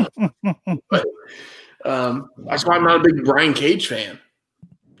 But that's why I'm not a big Brian Cage fan.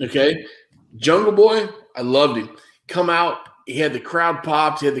 Okay, Jungle Boy, I loved him. Come out, he had the crowd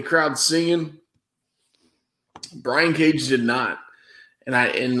popped, he had the crowd singing. Brian Cage did not, and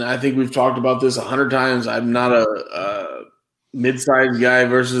I think we've talked about this 100 times. I'm not a mid-sized guy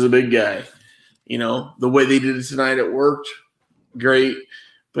versus a big guy. You know, the way they did it tonight, it worked great.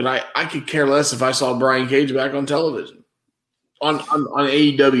 But I could care less if I saw Brian Cage back on television, on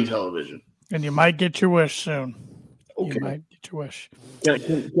AEW television. And you might get your wish soon. Okay. You might get your wish.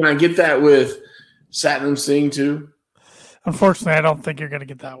 Can I get that with Satnam Singh too? Unfortunately, I don't think you're going to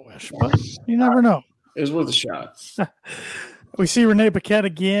get that wish, but you never know. It was worth a shot. We see Renee Paquette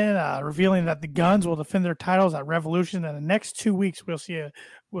again, revealing that the Guns will defend their titles at Revolution. And the next 2 weeks, we'll see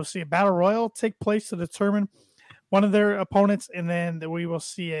a battle royal take place to determine one of their opponents, and then we will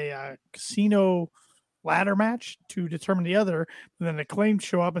see a casino ladder match to determine the other. And then the Acclaimed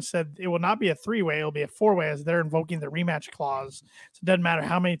show up and said it will not be a 3-way, it'll be a 4-way, as they're invoking the rematch clause. So it doesn't matter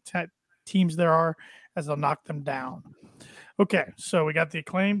how many teams there are, as they'll knock them down. Okay, so we got the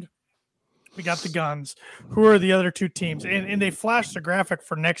Acclaimed. We got the Guns. Who are the other two teams? And they flashed the graphic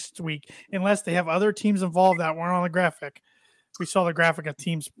for next week, unless they have other teams involved that weren't on the graphic. We saw the graphic of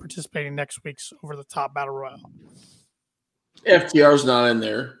teams participating next week's Over the Top Battle Royal. FTR's not in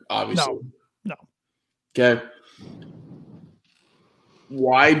there, obviously. No. Okay.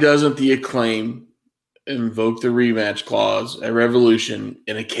 Why doesn't the Acclaim invoke the rematch clause at Revolution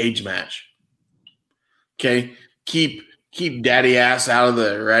in a cage match? Okay. Keep daddy ass out of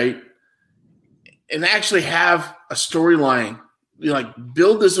there, right? And actually have a storyline. Like,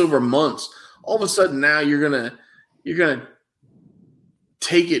 build this over months. All of a sudden now you're gonna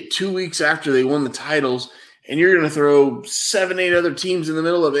take it 2 weeks after they won the titles and you're going to throw 7, 8 other teams in the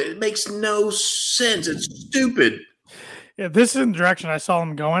middle of it. It makes no sense. It's stupid. Yeah, this is the direction I saw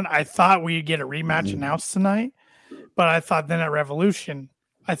them going. I thought we'd get a rematch announced tonight, but I thought then at Revolution,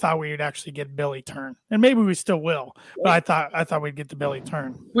 I thought we would actually get Billy Turn, and maybe we still will. But I thought we'd get the Billy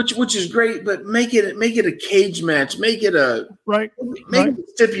Turn, which is great. But make it a cage match. Make it a right. Make it a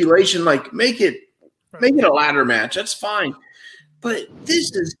stipulation. Like make it a ladder match. That's fine. But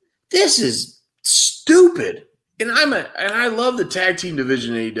this is stupid. And I love the tag team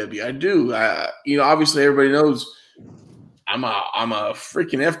division in AEW. I do. Obviously everybody knows I'm a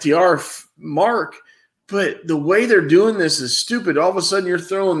freaking FTR mark. But the way they're doing this is stupid. All of a sudden, you're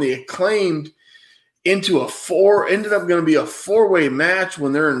throwing the Acclaimed into ended up going to be a 4-way match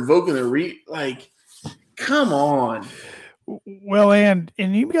when they're invoking the come on. Well, and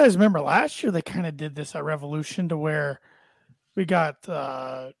you guys remember last year they kind of did this at Revolution to where we got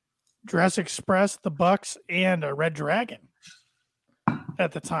Jurassic Express, the Bucks, and a Red Dragon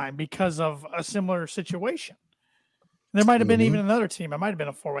at the time because of a similar situation. There might have been even another team. It might have been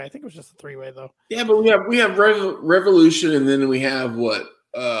a 4-way. I think it was just a 3-way though. Yeah, but we have Revolution, and then we have what?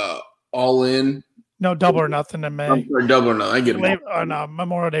 All In. No, Double or Nothing in May. Or Double or Nothing. I get them. On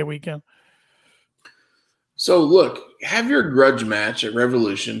Memorial Day weekend. So look, have your grudge match at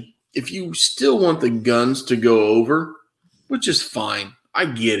Revolution. If you still want the Guns to go over, which is fine, I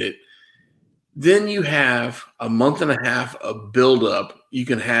get it. Then you have a month and a half of build up. You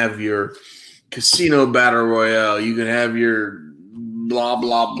can have your Casino Battle Royale. You can have your blah,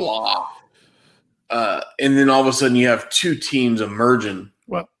 blah, blah. And then all of a sudden you have 2 teams emerging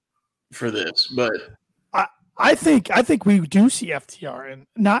for this. But I think we do see FTR, and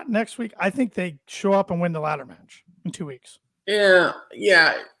not next week. I think they show up and win the ladder match in 2 weeks. Yeah,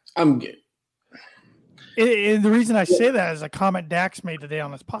 I'm good. And the reason I say that is a comment Dax made today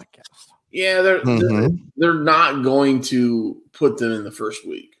on this podcast. Yeah, they're not going to put them in the first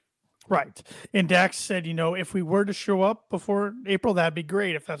week. Right. And Dax said, if we were to show up before April, that'd be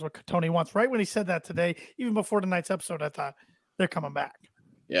great if that's what Tony wants. Right when he said that today, even before tonight's episode, I thought they're coming back.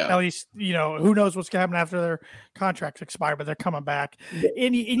 Yeah. At least, who knows what's going to happen after their contracts expire, but they're coming back.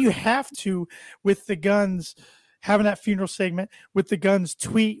 And you have to, with the Guns having that funeral segment, with the Guns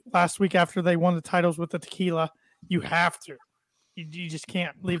tweet last week after they won the titles with the tequila, you have to. You just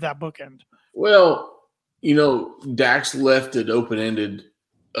can't leave that bookend. Well, Dax left it open-ended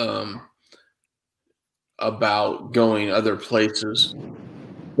about going other places,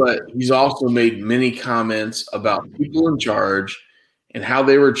 but he's also made many comments about people in charge and how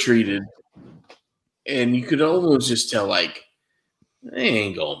they were treated, and you could almost just tell, they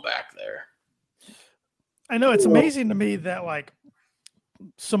ain't going back there. I know it's amazing to me that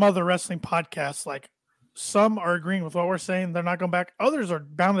some other wrestling podcasts, some are agreeing with what we're saying, they're not going back. Others are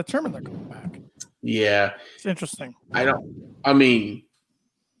bound to determine they're going back. Yeah. It's interesting.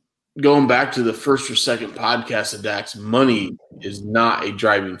 Going back to the first or second podcast of Dax, money is not a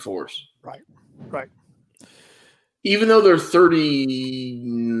driving force. Right. Even though they're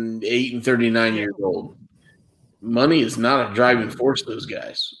 38 and 39 years old, money is not a driving force, those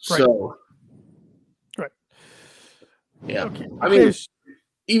guys. Right. So, right. Yeah. Okay.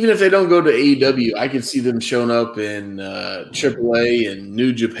 Even if they don't go to AEW, I can see them showing up in AAA and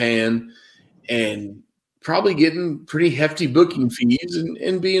New Japan and probably getting pretty hefty booking fees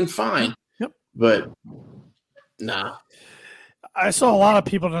and being fine. Yep. But, nah. I saw a lot of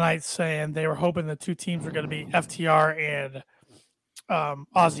people tonight saying they were hoping the 2 teams were going to be FTR and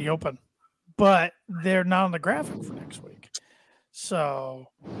Aussie Open, but they're not on the graphic for next week. So,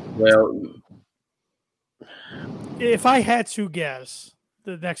 well, if I had to guess,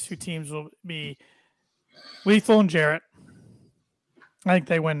 the next 2 teams will be Lethal and Jarrett. I think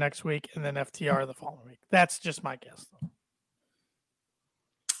they win next week, and then FTR the following week. That's just my guess, though.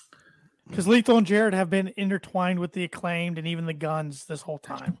 Because Lethal and Jarrett have been intertwined with the Acclaimed and even the Guns this whole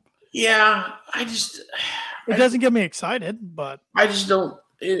time. Yeah, it doesn't get me excited, but I just don't.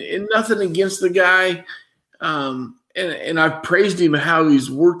 And nothing against the guy, and I've praised him how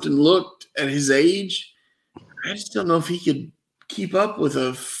he's worked and looked at his age. I just don't know if he could keep up with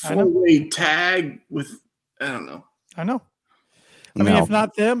a 4-way tag with. I don't know. I know. I mean, if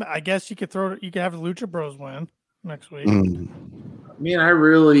not them, I guess you could have the Lucha Bros win next week. Man, I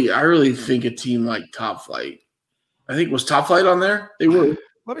really think a team like Top Flight. I think was Top Flight on there. They were.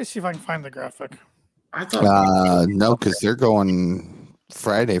 Let me see if I can find the graphic. I thought no, because they're going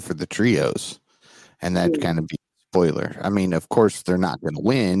Friday for the trios, and that kind of be a spoiler. I mean, of course they're not going to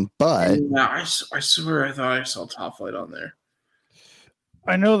win, but I swear I thought I saw Top Flight on there.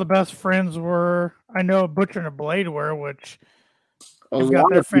 I know the Best Friends were. I know Butcher and a Blade were, which they've got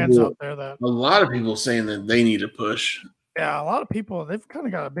their fans out there that a lot of people saying that they need a push. Yeah, a lot of people, they've kind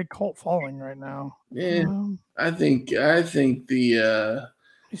of got a big cult following right now. Yeah, I think the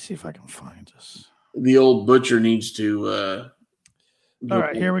let me see if I can find this. The old butcher needs to all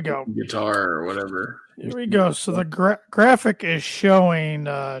right, here we go. Guitar or whatever. Here we go. So the graphic is showing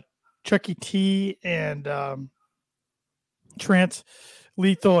Chucky T and Trent,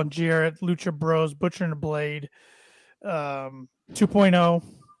 Lethal and Jarrett, Lucha Bros, Butcher and the Blade, 2.0,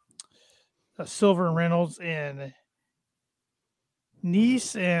 Silver and Reynolds, and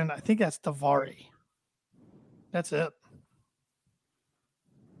Nice, and I think that's Davari. That's it.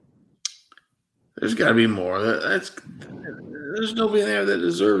 There's got to be more. There's nobody there that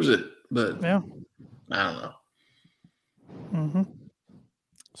deserves it, but yeah, I don't know. Mm-hmm.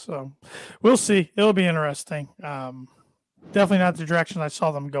 So we'll see. It'll be interesting. Definitely not the direction I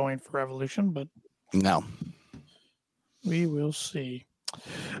saw them going for Revolution, but no, we will see.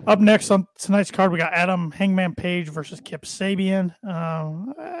 Up next on tonight's card, we got Adam Hangman Page versus Kip Sabian.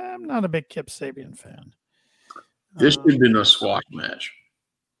 I'm not a big Kip Sabian fan. This should have been a squash match.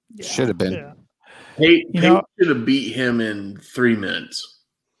 Yeah, should have been. Yeah. Page should have beat him in 3 minutes.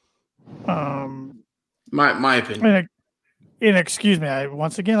 My opinion. And excuse me,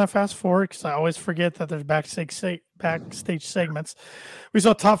 I fast forward because I always forget that there's backstage segments. We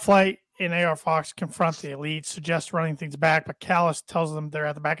saw Top Flight and AR Fox confront the Elite, suggest running things back, but Callis tells them they're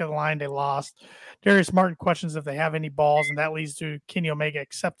at the back of the line. They lost. Darius Martin questions if they have any balls, and that leads to Kenny Omega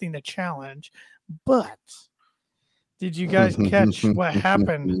accepting the challenge. But did you guys catch what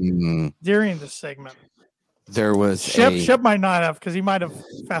happened during the segment? There was Shep might not have because he might have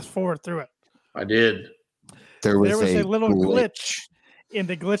fast forward through it. I did. There was a little glitch, and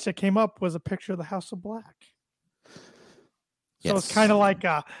the glitch that came up was a picture of the House of Black. So it's kind of like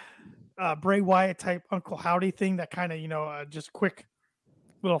a Bray Wyatt type Uncle Howdy thing that kind of, just quick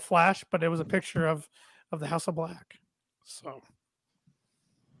little flash, but it was a picture of the House of Black. So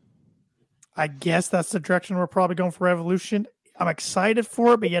I guess that's the direction we're probably going for Revolution. I'm excited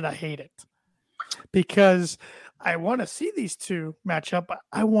for it, but yet I hate it because I want to see these two match up, but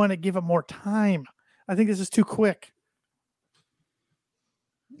I want to give it more time. I think this is too quick.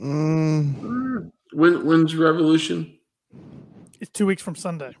 When's Revolution? It's 2 weeks from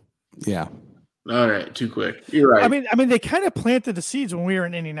Sunday. Yeah. All right, too quick. You're right. I mean, they kind of planted the seeds when we were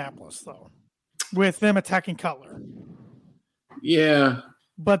in Indianapolis, though, with them attacking Cutler. Yeah.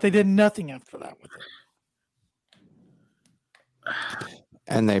 But they did nothing after that with it.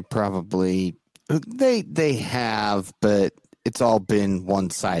 And they probably they have, but it's all been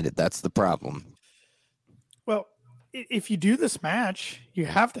one-sided. That's the problem. Well, if you do this match, you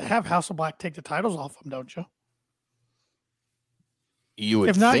have to have House of Black take the titles off them, don't you? You would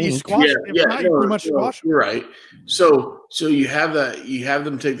if not, think. you squash. You pretty much squash. You're right. So you have that. You have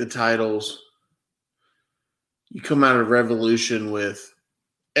them take the titles. You come out of Revolution with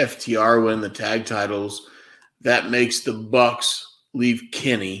FTR win the tag titles. That makes the Bucks leave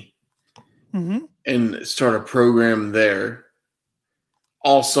Kenny and start a program there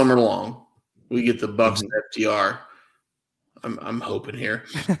all summer long. We get the Bucks and FTR. I'm hoping here,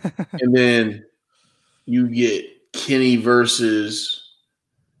 and then you get Kenny versus.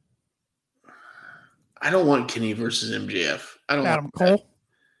 I don't want Kenny versus MJF. I don't. Adam Cole. That.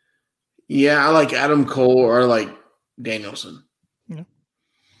 Yeah, I like Adam Cole or like Danielson.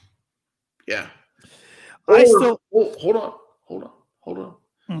 Yeah. Hold on.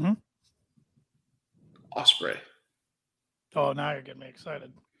 Mm-hmm. Ospreay. Oh, now you're getting me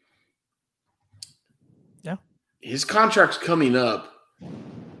excited. Yeah. His contract's coming up,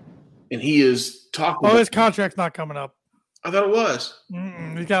 and he is talking. Oh, his contract's not coming up. I thought it was.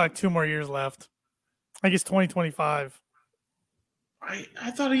 He's got like 2 more years left. I think it's 2025.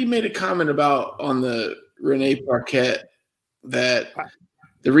 I thought he made a comment about on the Renee Parquette that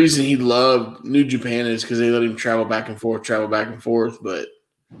the reason he loved New Japan is because they let him travel back and forth. But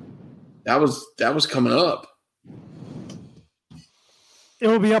that was coming up. It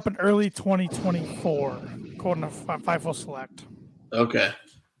will be up in early 2024, according to Fightful Select. Okay.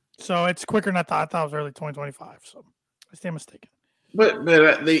 So it's quicker than I thought. I thought it was early 2025. So I stand mistaken.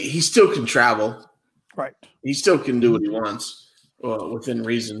 But he still can travel. Right. He still can do what he wants within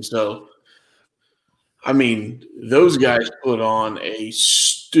reason. So, I mean, those guys put on a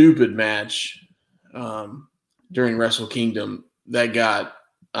stupid match during Wrestle Kingdom that got,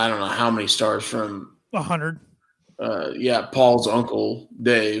 I don't know how many stars from 100. Paul's uncle,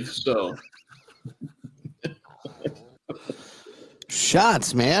 Dave. So,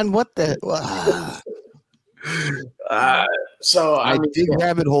 shots, man. What the? So I dig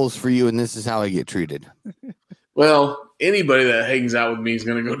rabbit holes for you, and this is how I get treated. Well, anybody that hangs out with me is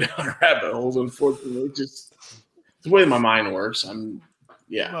going to go down rabbit holes. Unfortunately, just the way my mind works.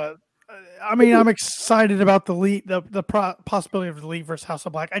 But I'm excited about the lead, the possibility of the Elite versus House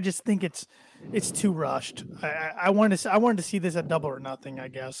of Black. I just think it's too rushed. I wanted to see this at Double or Nothing. I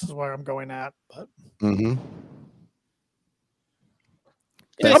guess is where I'm going at. But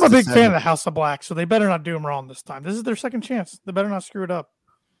I'm a big fan of the House of Black, so they better not do them wrong this time. This is their second chance. They better not screw it up.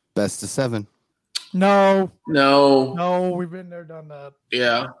 Best of 7. No, we've been there, done that.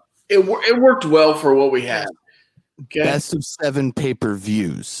 Yeah, it worked well for what we had. Okay. Best of 7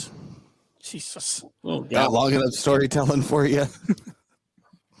 pay-per-views. Jesus. Oh, Got long enough storytelling for you?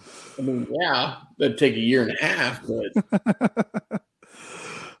 I mean, yeah, that'd take a year and a half, but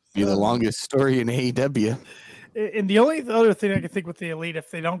Be the longest story in AEW. And the only other thing I can think with the Elite, if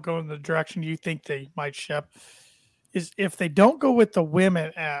they don't go in the direction you think they might ship, is if they don't go with the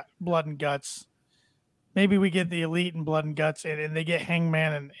women at Blood and Guts, maybe we get the Elite and Blood and Guts, and they get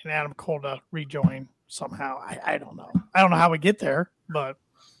Hangman and Adam Cole to rejoin somehow. I don't know. I don't know how we get there, but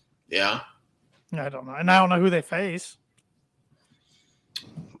yeah, I don't know. And I don't know who they face.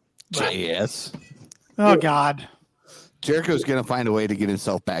 JS. Oh, God. Jericho's going to find a way to get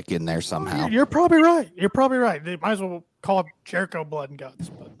himself back in there somehow. You're probably right. They might as well call it Jericho Blood and Guts.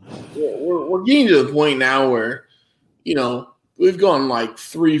 But we're getting to the point now where, we've gone like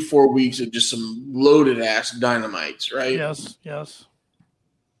 3-4 weeks of just some loaded ass dynamites, right? Yes.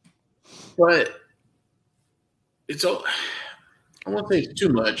 But it's all, I won't say it's too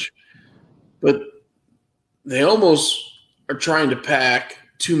much, but they almost are trying to pack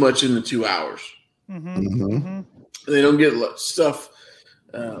too much into 2 hours. They don't get stuff.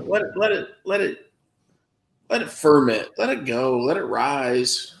 Let it ferment. Let it go. Let it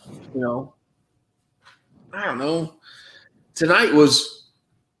rise. I don't know. Tonight was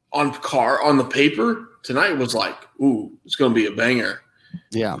on the paper. Tonight was like, ooh, it's going to be a banger.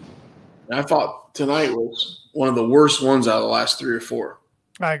 Yeah. And I thought tonight was one of the worst ones out of the last 3 or 4.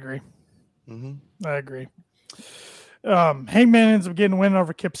 I agree. I agree. Hangman ends up getting a win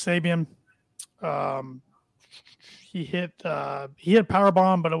over Kip Sabian. He hit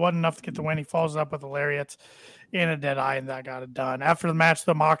powerbomb, but it wasn't enough to get the win. He follows up with a lariat and a dead eye, and that got it done. After the match,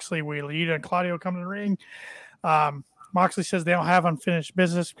 though, Moxley, Wheeler, and Claudio come to the ring. Moxley says they don't have unfinished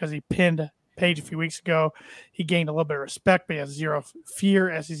business because he pinned Page a few weeks ago. He gained a little bit of respect, but he has zero fear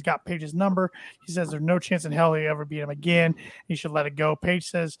as he's got Page's number. He says there's no chance in hell he'll ever beat him again. He should let it go. Page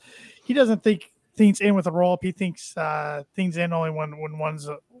says he doesn't think things end with a roll-up. He thinks things end only when one's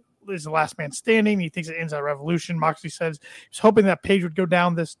is the last man standing. He thinks it ends at Revolution. Moxley says he's hoping that Page would go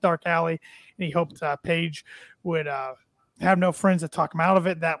down this dark alley, and he hoped Page would have no friends to talk him out of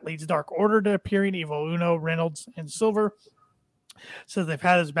it. That leads Dark Order to appearing. Evil Uno, Reynolds, and Silver. Says they've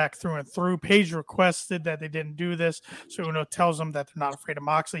had his back through and through. Page requested that they didn't do this, so Uno tells them that they're not afraid of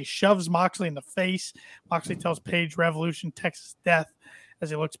Moxley. Shoves Moxley in the face. Moxley tells Page Revolution, Texas Death,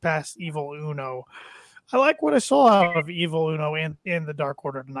 as he looks past Evil Uno. I like what I saw out of Evil Uno in the Dark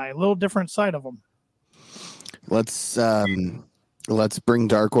Order tonight. A little different side of them. Let's bring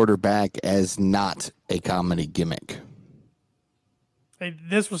Dark Order back as not a comedy gimmick.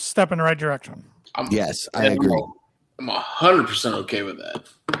 This was a step in the right direction. Yes, I agree. I'm 100% okay with that.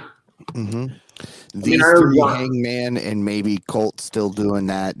 These three, Hangman and maybe Colt, still doing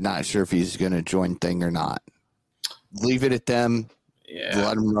that. Not sure if he's going to join Thing or not. Leave it at them. Yeah.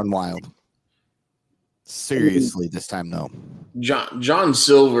 Let them run wild. Seriously, this time though. John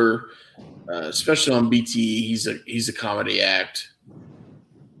Silver, especially on BTE, he's a comedy act.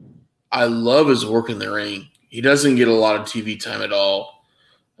 I love his work in the ring. He doesn't get a lot of TV time at all.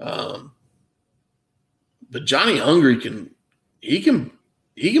 But Johnny Hungry can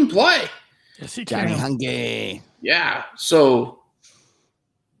play. Yes, he Johnny can. Hungry. Yeah. So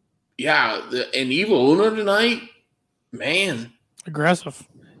and Evil Uno tonight, man. Aggressive.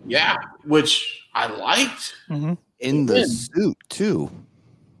 Yeah, which I liked. In the suit too.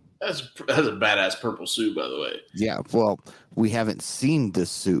 That's a badass purple suit, by the way. Yeah, well, we haven't seen the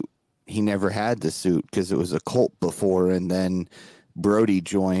suit. He never had the suit because it was a cult before, and then Brody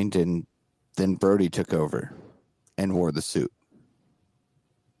joined, and then Brody took over and wore the suit.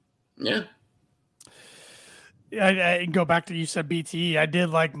 Yeah. I go back to you said BTE. I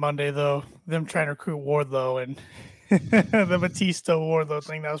did like Monday though. Them trying to recruit Wardlow and the Batista Wardlow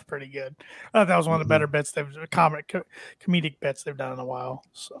thing, that was pretty good. That was one of the better bits comedic bits they've done in a while.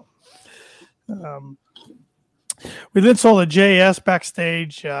 So, we then saw the JS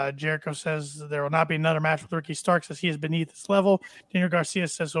backstage. Jericho says there will not be another match with Ricky Starks as he is beneath his level. Daniel Garcia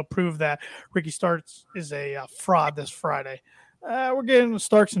says he'll prove that Ricky Starks is a fraud this Friday. We're getting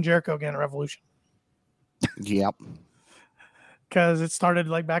Starks and Jericho again at Revolution. Yep. Because it started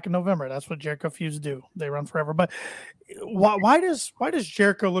like back in November. That's what Jericho feuds do. They run forever. But why does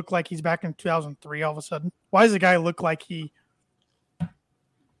Jericho look like he's back in 2003 all of a sudden? Why does the guy look like he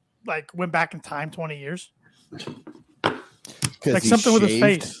went back in time 20 years? Like something with his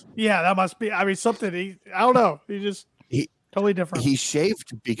face. Yeah, that must be. I mean, something. I don't know. He totally different. He shaved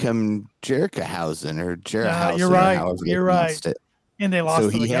to become Jerichohausen or Jerichohausen. You're right. You're right. And they lost. So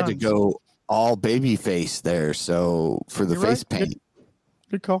he had to go all baby face there. So for the face paint.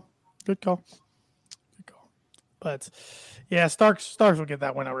 Good call. But yeah, Starks will get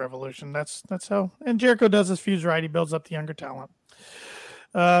that win at Revolution. That's how. And Jericho does his feuds right. He builds up the younger talent.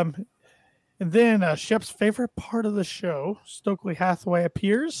 And then Shep's favorite part of the show, Stokely Hathaway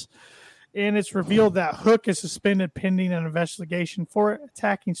appears, and it's revealed that Hook is suspended pending an investigation for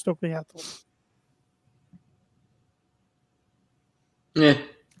attacking Stokely Hathaway.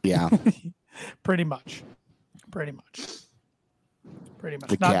 Yeah. Pretty much. The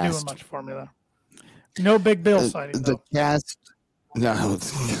Not cast. doing much for me, though. No Big Bill sighting, The though. cast. No,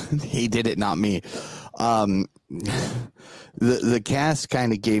 he did it, not me. The cast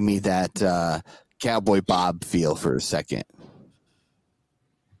kind of gave me that Cowboy Bob feel for a second.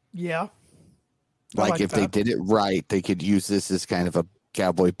 Yeah. Like if they did it right, they could use this as kind of a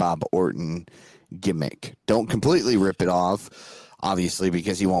Cowboy Bob Orton gimmick. Don't completely rip it off, obviously,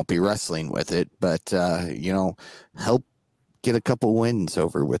 because he won't be wrestling with it, but help get a couple wins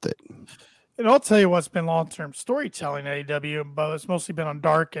over with it. And I'll tell you what's been long-term storytelling at AEW, but it's mostly been on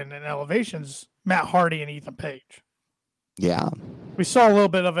Dark and Elevations, Matt Hardy and Ethan Page. Yeah. We saw a little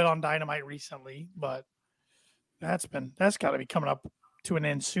bit of it on Dynamite recently, but that's got to be coming up to an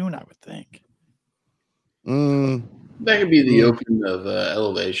end soon, I would think. That could be the opening of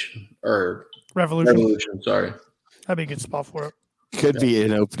Elevation or Revolution. Sorry, That'd be a good spot for it. Could be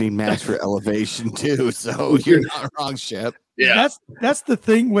an opening match for Elevation too. So you're not wrong, Shep. Yeah, that's the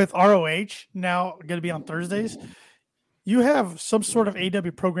thing with ROH now going to be on Thursdays. You have some sort of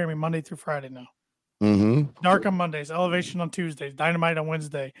AEW programming Monday through Friday now. Mm-hmm. Dark on Mondays, Elevation on Tuesdays, Dynamite on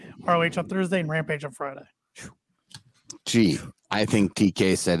Wednesday, ROH on Thursday, and Rampage on Friday. Gee, I think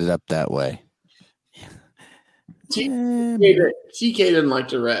TK set it up that way. TK didn't like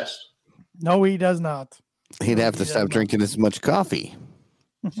to rest. No, he does not. He'd have to stop drinking as much coffee.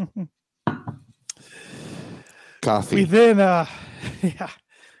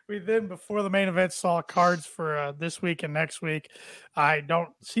 We then, before the main event, saw cards for this week and next week. I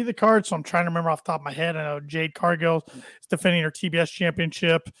don't see the cards, so I'm trying to remember off the top of my head. I know Jade Cargill is defending her TBS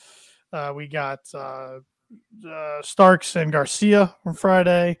championship. We got Starks and Garcia on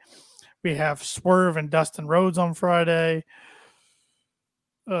Friday. We have Swerve and Dustin Rhodes on Friday.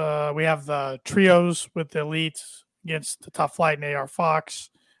 We have the trios with the Elites against the Top Flight and AR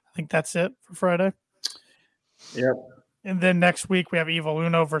Fox. I think that's it for Friday. Yep. And then next week we have Evil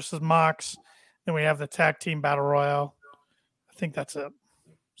Uno versus Mox. Then we have the tag team battle royale. I think that's it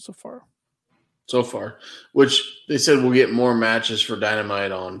so far. Which they said we'll get more matches for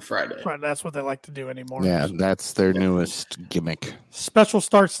Dynamite on Friday. Right, that's what they like to do anymore. Yeah, that's their newest gimmick. Special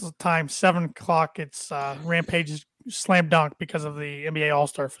starts at the time 7:00. It's Rampage's slam dunk because of the NBA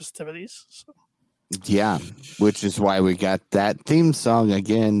All-Star festivities. So. Yeah, which is why we got that theme song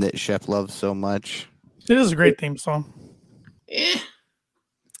again that Shep loves so much. It is a great theme song.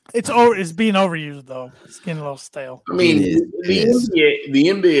 It's being overused though. It's getting a little stale. I mean, the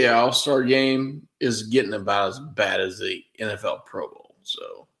NBA All-Star game is getting about as bad as the NFL Pro Bowl.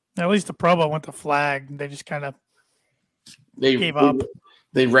 So at least the Pro Bowl went to flag. They just kind of gave up.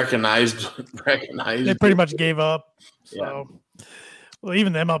 They recognized. They pretty much gave up. So, well,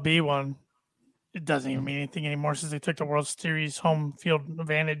 even the MLB one, it doesn't even mean anything anymore since they took the World Series home field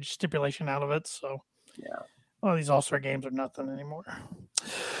advantage stipulation out of it. So, well, these All-Star games are nothing anymore.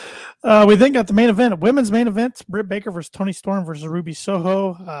 We then got the main event, women's main event, Britt Baker versus Toni Storm versus Ruby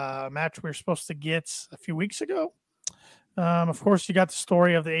Soho, match we were supposed to get a few weeks ago. Of course, you got the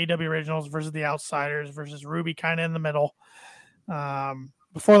story of the AEW Originals versus the Outsiders versus Ruby kind of in the middle.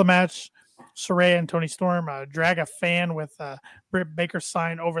 Before the match, Saraya and Toni Storm drag a fan with Britt Baker's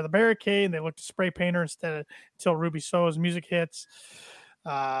sign over the barricade, and they look to spray paint her until Ruby Soho's music hits.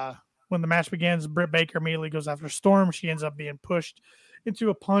 When the match begins, Britt Baker immediately goes after Storm. She ends up being pushed into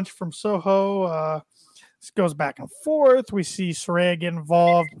a punch from Soho. This goes back and forth. We see Saraya get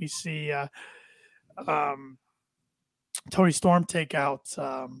involved. We see Toni Storm take out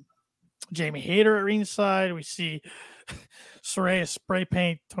Jamie Hayter at ringside. We see Saraya spray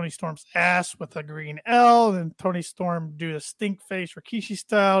paint Toni Storm's ass with a green L, and Toni Storm do the stink face Rikishi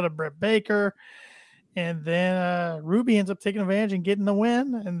style to Britt Baker. And then Ruby ends up taking advantage and getting the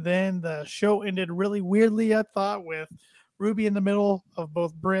win. And then the show ended really weirdly, I thought, with Ruby in the middle of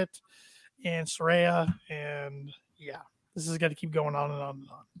both Britt and Saraya. And yeah, this is going to keep going on and on and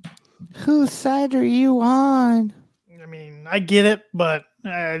on. Whose side are you on? I mean, I get it, but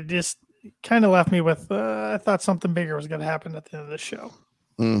just kind of left me with I thought something bigger was going to happen at the end of the show.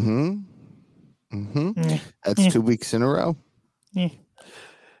 That's 2 weeks in a row. Yeah.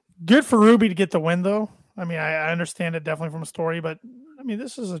 Good for Ruby to get the win, though. I mean, I understand it definitely from a story, but I mean,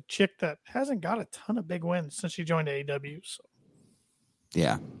 this is a chick that hasn't got a ton of big wins since she joined AEW. So.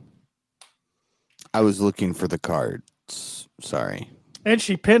 Yeah. I was looking for the cards. Sorry. And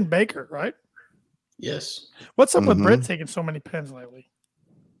she pinned Baker, right? Yes. What's up with Britt taking so many pins lately?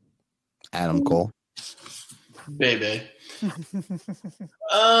 Adam Cole. Baby.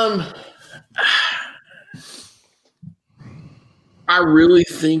 I really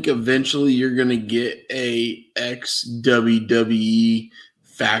think eventually you're going to get a ex-WWE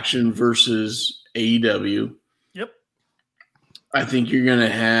faction versus AEW. Yep. I think you're going to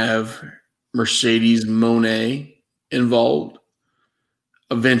have Mercedes Moné involved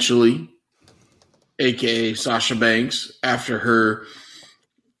eventually, a.k.a. Sasha Banks, after her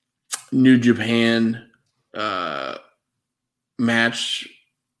New Japan match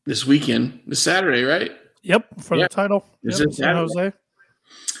this weekend, this Saturday, right? Yep, for the title. Is yep, it San Jose?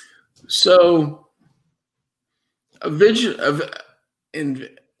 So, a vision of, and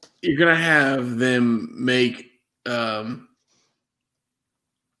you're gonna have them make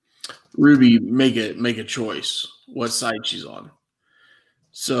Ruby make a choice what side she's on.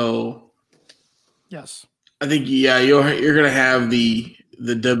 So, yes, I think you're gonna have the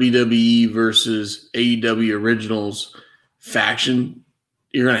WWE versus AEW Originals faction.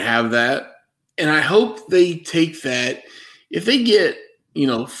 You're gonna have that. And I hope they take that. If they get, 3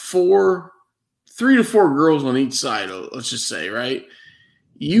 to 4 girls on each side, let's just say, right?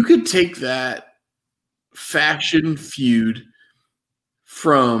 You could take that faction feud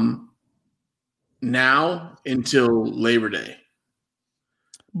from now until Labor Day.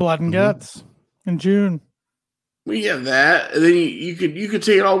 Blood and Guts in June. We have that. And then you could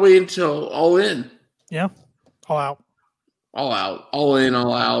take it all the way until All In. Yeah. All out. All out. All in,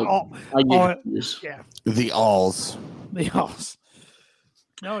 all out. I get confused. Yeah. The alls. The alls.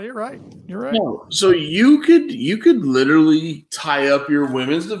 No, you're right. You're right. No, so you could literally tie up your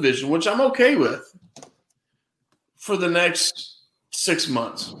women's division, which I'm okay with, for the next 6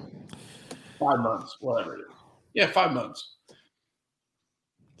 months. 5 months, whatever it is. Yeah, 5 months.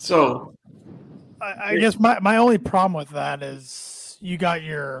 So I guess my only problem with that is you got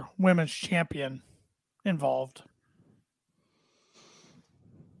your women's champion involved.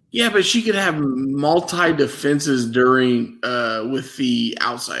 yeah, but she could have multi defenses during with the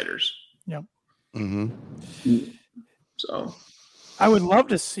outsiders. Yep. So I would love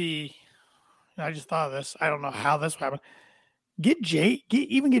to see. I just thought of this. I don't know how this would happen. Get Jade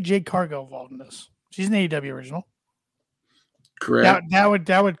Cargill involved in this. She's an AEW original. correct. That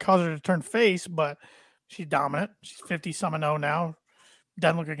would cause her to turn face, but she's dominant. She's 50-0 now.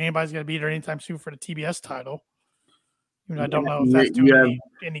 Doesn't look like anybody's going to beat her anytime soon for the TBS title. Even I don't know if that's doing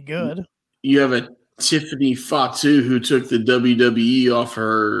any good. You have a Tiffany Fatu who took the WWE off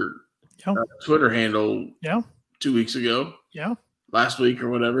her Twitter handle 2 weeks ago. Yeah. Last week or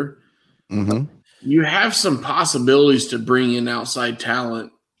whatever. Mm-hmm. You have some possibilities to bring in outside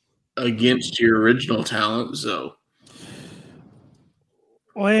talent against your original talent. So,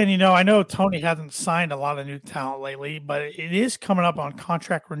 well, and I know Tony hasn't signed a lot of new talent lately, but it is coming up on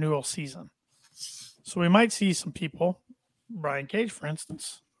contract renewal season. So we might see some people, Brian Cage, for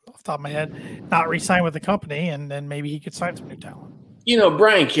instance, off the top of my head, not re-sign with the company, and then maybe he could sign some new talent.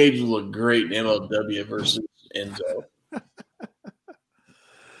 Brian Cage would look great in MLW versus Enzo.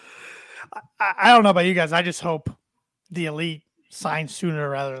 I don't know about you guys. I just hope the Elite signs sooner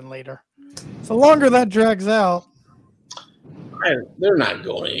rather than later. So the longer that drags out, They're not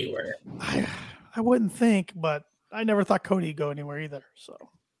going anywhere. I wouldn't think, but I never thought Cody would go anywhere either. So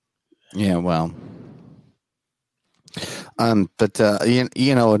Yeah, well. But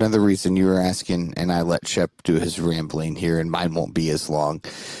another reason you were asking, and I let Shep do his rambling here, and mine won't be as long.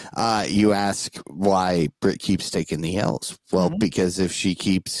 You ask why Britt keeps taking the L's. Well, because if she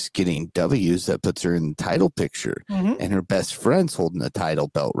keeps getting W's, that puts her in the title picture, and her best friend's holding the title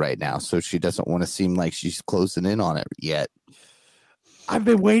belt right now, so she doesn't want to seem like she's closing in on it yet. I've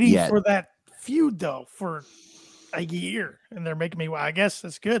been waiting for that feud though for a year, and they're making me. I guess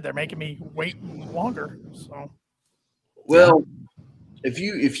it's good. They're making me wait longer. So. Well, if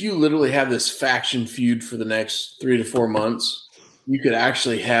you literally have this faction feud for the next 3 to 4 months, you could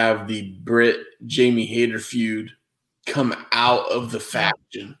actually have the Britt Jamie Hayter feud come out of the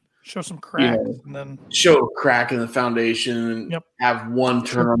faction. Show some cracks You know, and then show a crack in the foundation and Yep. have one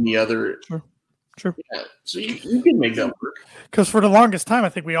turn on the other. True. Yeah, so you can make that work. Because for the longest time, I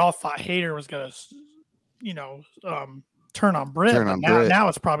think we all thought Hayter was going to, turn on Britt. Turn But on now, Britt. now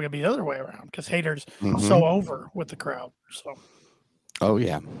it's probably going to be the other way around because Hayter's Mhm. so over with the crowd. So, Oh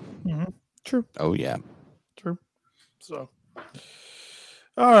yeah. true. Oh yeah. True. So,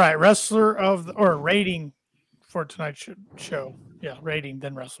 all right, wrestler of or rating for tonight's show. Yeah, rating,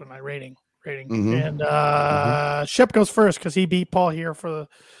 then wrestler night rating. Mhm. And Shep goes first because he beat Paul here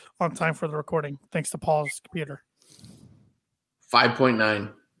on time for the recording, thanks to Paul's computer. 5.9.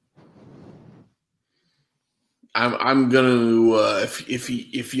 I'm gonna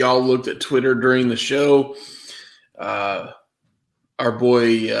if y'all looked at Twitter during the show, our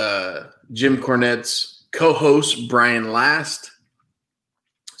boy Jim Cornette's co-host Brian Last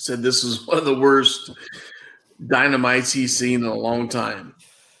said this is one of the worst dynamites he's seen in a long time.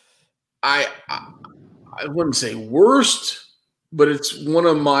 I wouldn't say worst, but it's one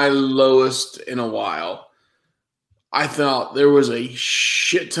of my lowest in a while. I thought there was a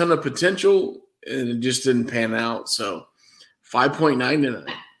shit ton of potential, and it just didn't pan out. So 5.9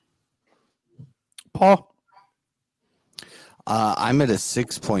 tonight. Paul? I'm at a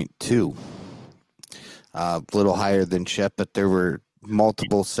 6.2. A little higher than Shep, but there were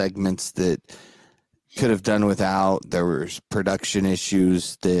multiple segments that could have done without. There was production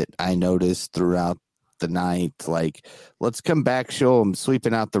issues that I noticed throughout the night. Like, let's come back, show them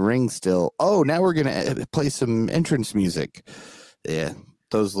sweeping out the ring still. Oh, now we're going to play some entrance music. Yeah,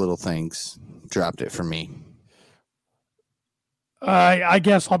 those little things dropped it for me. I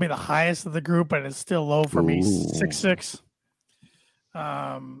guess I'll be the highest of the group, but it's still low for me. Ooh. 6.6.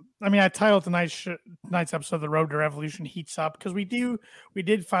 I mean, I titled tonight's episode "The Road to Revolution Heats Up" because we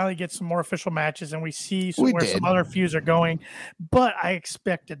did finally get some more official matches, and we see where some other feuds are going. But I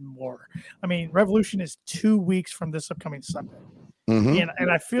expected more. I mean, Revolution is 2 weeks from this upcoming Sunday, and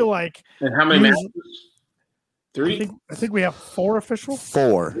I feel like And how many matches? 3. I think we have 4 official.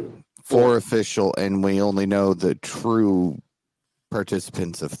 Four official, and we only know the true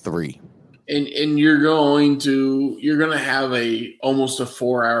participants of 3. And you're gonna have almost a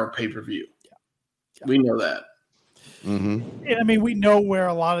 4-hour pay-per-view. Yeah. We know that. Mm-hmm. And I mean, we know where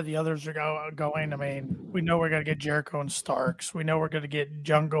a lot of the others are going. I mean, we know we're going to get Jericho and Starks. We know we're going to get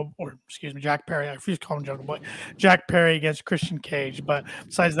Jack Perry. I refuse to call him Jungle Boy. Jack Perry against Christian Cage. But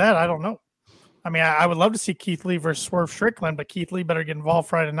besides that, I don't know. I mean, I would love to see Keith Lee versus Swerve Strickland, but Keith Lee better get involved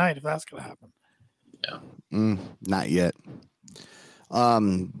Friday night if that's going to happen. Yeah. Not yet.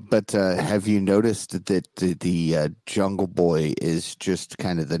 But have you noticed that the Jungle Boy is just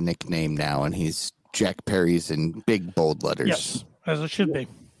kind of the nickname now, and he's Jack Perry's in big bold letters? Yes, as it should be.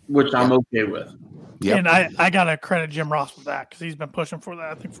 Which I'm okay with. Yep. And I got to credit Jim Ross with that because he's been pushing for that,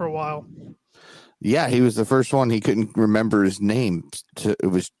 I think, for a while. Yeah, he was the first one. He couldn't remember his name.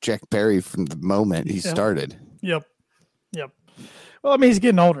 It was Jack Perry from the moment he started. Yep. Well, I mean, he's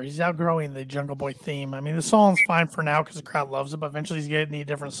getting older. He's outgrowing the Jungle Boy theme. I mean, the song's fine for now because the crowd loves it, but eventually he's going to need a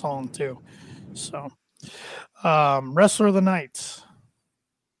different song too. So, wrestler of the night.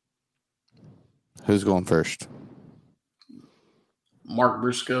 Who's going first? Mark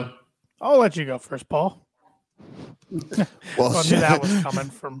Briscoe. I'll let you go first, Paul. Well, I knew that was coming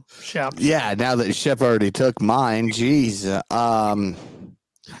from Shep. Yeah, now that Shep already took mine, geez.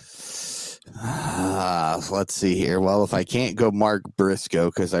 Let's see here. Well, if I can't go Mark Briscoe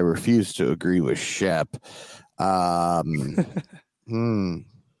because I refuse to agree with Shep, I'm gonna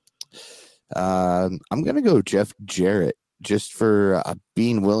go Jeff Jarrett just for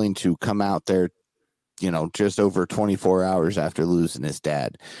being willing to come out there, just over 24 hours after losing his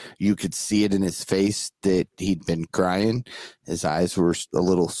dad. You could see it in his face that he'd been crying. His eyes were a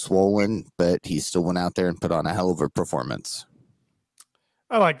little swollen, but he still went out there and put on a hell of a performance.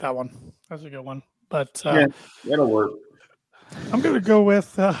 I like that one. That's a good one. But Yeah, that'll work. I'm going to go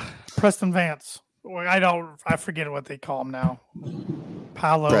with Preston Vance. I forget what they call him now.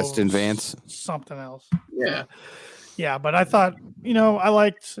 Preston Vance. Something else. Yeah. Yeah, but I thought, I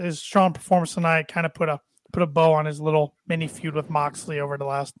liked his strong performance tonight. Kind of put a bow on his little mini feud with Moxley over the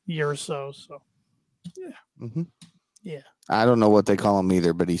last year or so. So, yeah. Mm-hmm. Yeah. I don't know what they call him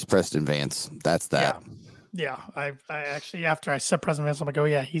either, but he's Preston Vance. That's that. Yeah. I actually, after I said Preston Vance, I'm like, oh,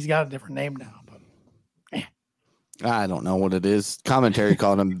 yeah, he's got a different name now. But I don't know what it is. Commentary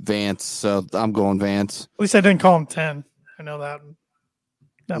called him Vance, so I'm going Vance. At least I didn't call him 10. I know that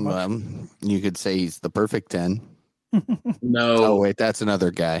much. You could say he's the perfect 10. No. Oh, wait, that's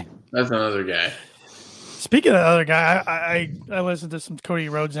another guy. That's another guy. Speaking of the other guy, I listened to some Cody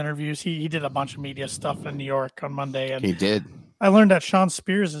Rhodes interviews. He did a bunch of media stuff in New York on Monday, and He did. I learned that Sean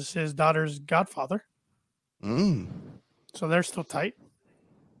Spears is his daughter's godfather. So they're still tight.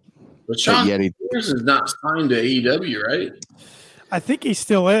 But Sean Yeti. Spears is not signed to AEW, right? I think he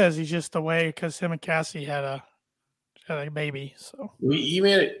still is. He's just away because him and Cassie had a baby. So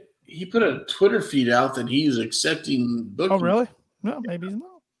He put a Twitter feed out that he's accepting booking. Oh, really? No, maybe he's not.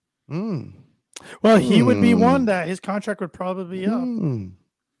 Well, he would be one that his contract would probably be up.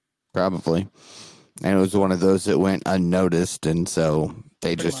 Probably. And it was one of those that went unnoticed, and so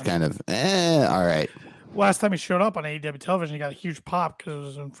they just kind of, all right. Last time he showed up on AEW television, he got a huge pop because it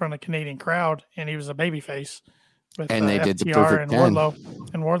was in front of a Canadian crowd, and he was a babyface. And they did the FTR perfect and 10.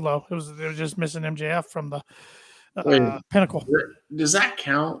 Wardlow. It was just missing MJF from the Pinnacle. Does that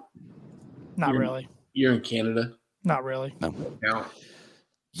count? Not really. You're in Canada. Not really. No. Count.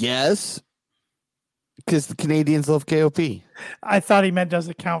 Yes, because the Canadians love KOP. I thought he meant does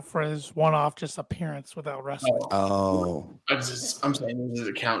it count for his one-off just appearance without wrestling? Oh. I'm saying, does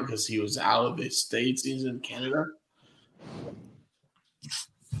it count because he was out of the States? He's in Canada.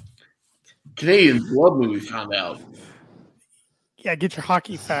 Canadians love when we found out. Yeah, get your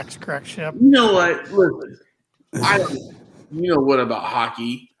hockey facts correct, Shep. You know what? Listen, you know what about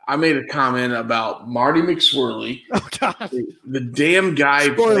hockey? I made a comment about Marty McSwirly. Oh, God. The damn guy.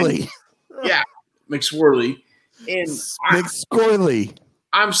 Scorley. Yeah, McSwirly. And McScorley.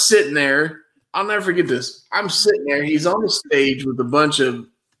 I'm sitting there. I'll never forget this. I'm sitting there. He's on the stage with a bunch of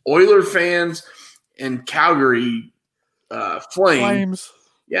Oiler fans and Calgary Flames.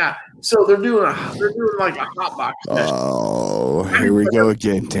 Yeah. So they're doing like a hot box session. Oh, here we go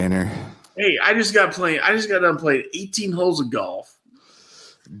again, Tanner. Hey, I just got done playing 18 holes of golf.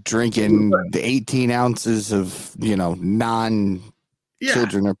 Drinking the 18 ounces of,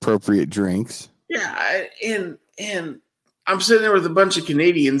 non-children appropriate drinks. Yeah, and I'm sitting there with a bunch of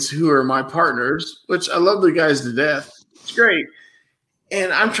Canadians who are my partners, which I love the guys to death. It's great.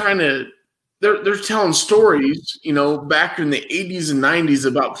 And I'm trying to they're telling stories, back in the 80s and 90s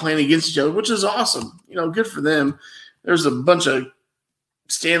about playing against each other, which is awesome. Good for them. There's a bunch of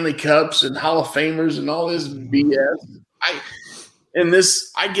Stanley Cups and Hall of Famers and all this BS.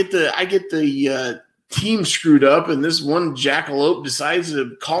 I get the team screwed up, and this one jackalope decides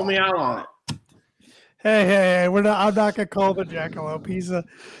to call me out on it. Hey, I'm not gonna call the jackalope. He's a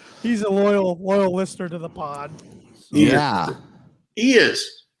loyal listener to the pod. Yeah, he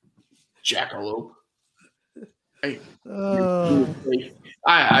is jackalope. I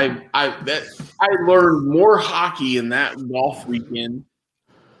learned more hockey in that golf weekend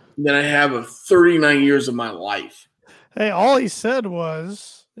than I have of 39 years of my life. Hey, all he said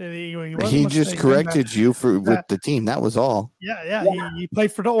was he just corrected you with the team. That was all. Yeah. He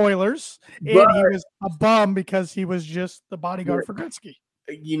played for the Oilers, and he was a bum because he was just the bodyguard for Gretzky.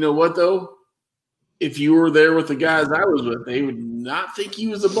 You know what, though? If you were there with the guys I was with, they would not think he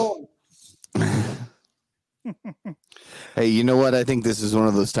was a bum. Hey, you know what? I think this is one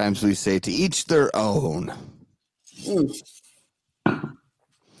of those times we say to each their own.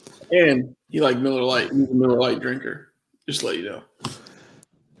 And he liked Miller Lite. He's a Miller Lite drinker. Just to let you know.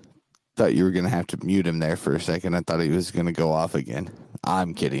 Thought you were going to have to mute him there for a second. I thought he was going to go off again.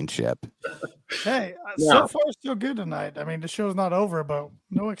 I'm kidding, Shep. Hey, so far still good tonight. I mean, the show's not over, but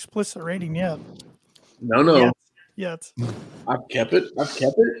no explicit rating yet. No. Yet. I've kept it.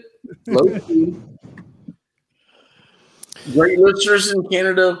 Low key. Great listeners in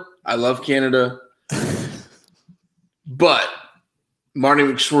Canada. I love Canada. But Marty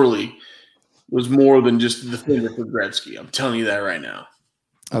McSwirly was more than just the defender for Gretzky. I'm telling you that right now.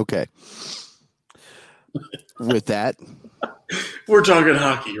 Okay. With that, we're talking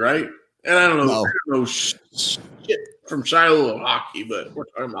hockey, right? And I don't know shit from Shiloh hockey, but we're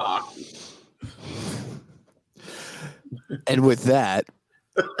talking about hockey. And with that,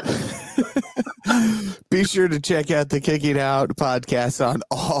 be sure to check out the Kicking Out podcast on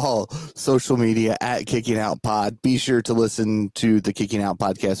all social media at Kicking Out Pod. Be sure to listen to the Kicking Out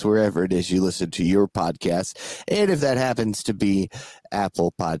podcast wherever it is you listen to your podcast. And if that happens to be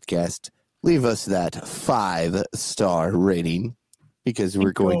Apple Podcast, leave us that 5-star rating because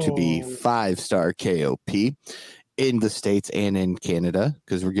we're going to be 5-star KOP in the States and in Canada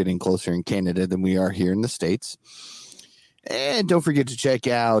because we're getting closer in Canada than we are here in the States. And don't forget to check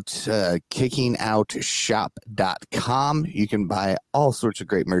out kickingOutshop.com. You can buy all sorts of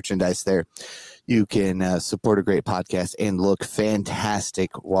great merchandise there. You can support a great podcast and look fantastic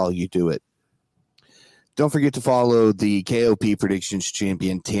while you do it. Don't forget to follow the KOP Predictions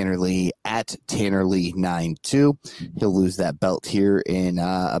champion, Tanner Lee, at TannerLee92. He'll lose that belt here in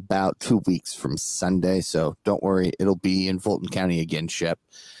about 2 weeks from Sunday, so don't worry. It'll be in Fulton County again, Shep.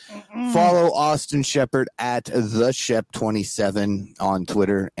 Follow Austin Shepard at TheShep27 on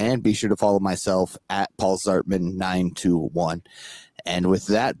Twitter, and be sure to follow myself at Paul Zartman921. And with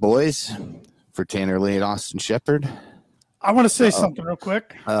that, boys, for Tanner Lee and Austin Shepard, I want to say something real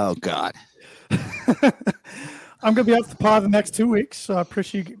quick. Oh, God. I'm going to be off the pod the next 2 weeks, so I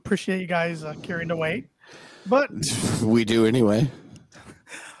appreciate you guys carrying the weight. But we do anyway.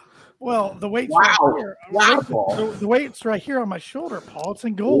 Well, the weight's Wow. right here. Wow. The weight's right here on my shoulder, Paul. It's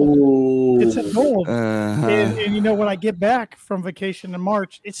in gold. Ooh. It's in gold. Uh-huh. And you know, when I get back from vacation in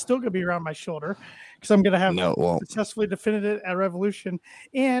March, it's still going to be around my shoulder because I'm going to have No, it won't. successfully defended it at Revolution.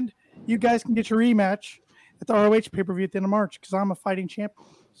 And you guys can get your rematch at the ROH pay-per-view at the end of March because I'm a fighting champion.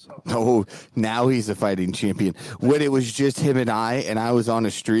 So. Oh, now he's a fighting champion. When it was just him and I was on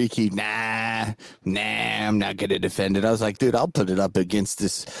a streak, nah, I'm not going to defend it. I was like, dude, I'll put it up against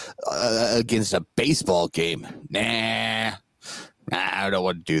against a baseball game. Nah, I don't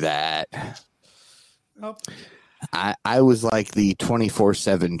want to do that. Nope. I was like the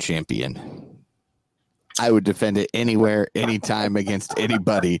 24/7 champion. I would defend it anywhere, anytime against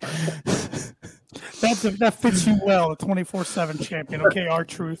anybody. That fits you well, the 24/7 champion. Okay,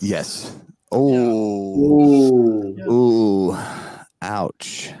 R-Truth. Yes. Oh. Ooh. Yeah. Ooh.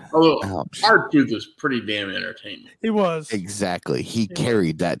 Ouch. Although Ouch. R-Truth was pretty damn entertaining. It was. Exactly. He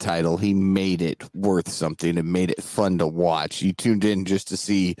carried that title. He made it worth something and made it fun to watch. You tuned in just to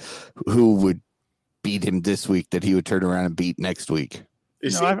see who would beat him this week that he would turn around and beat next week.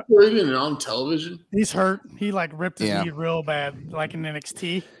 Is No, he still even on television? He's hurt. He like ripped his Yeah. knee real bad, like in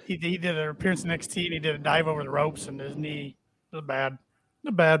NXT. He did an appearance in NXT and he did a dive over the ropes and his knee was bad.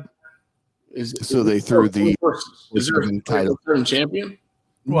 Bad. So they threw the Is there a title. champion?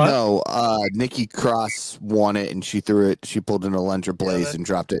 What? No, Nikki Cross won it and she threw it. She pulled in a Lunger Blaze and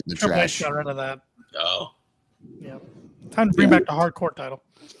dropped it in the Triple H trash. got rid of that. Oh. Yeah. Time to bring back the hardcore title.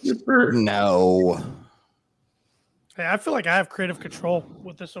 No. Hey, I feel like I have creative control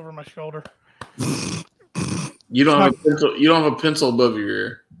with this over my shoulder. You don't have a pencil. You don't have a pencil above your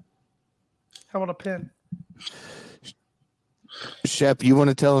ear. How about a pin? Shep, you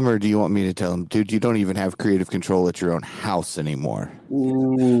want to tell him or do you want me to tell him? Dude, you don't even have creative control at your own house anymore.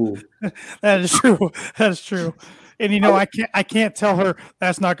 Ooh. That is true. That is true. And you know, I can't tell her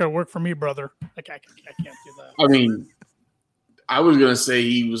that's not going to work for me, brother. Like I can't do that. I mean, I was gonna say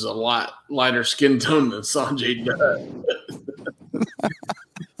he was a lot lighter skin tone than Sanjay Dutt.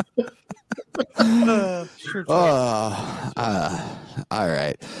 Sure. All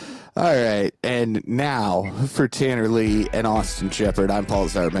right. And now for Tanner Lee and Austin Shepard, I'm Paul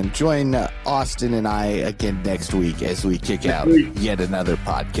Zartman. Join Austin and I again next week as we kick out yet another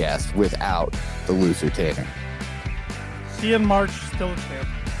podcast without the loser Tanner. See you in March. Still a champ.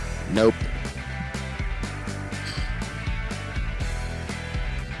 Nope.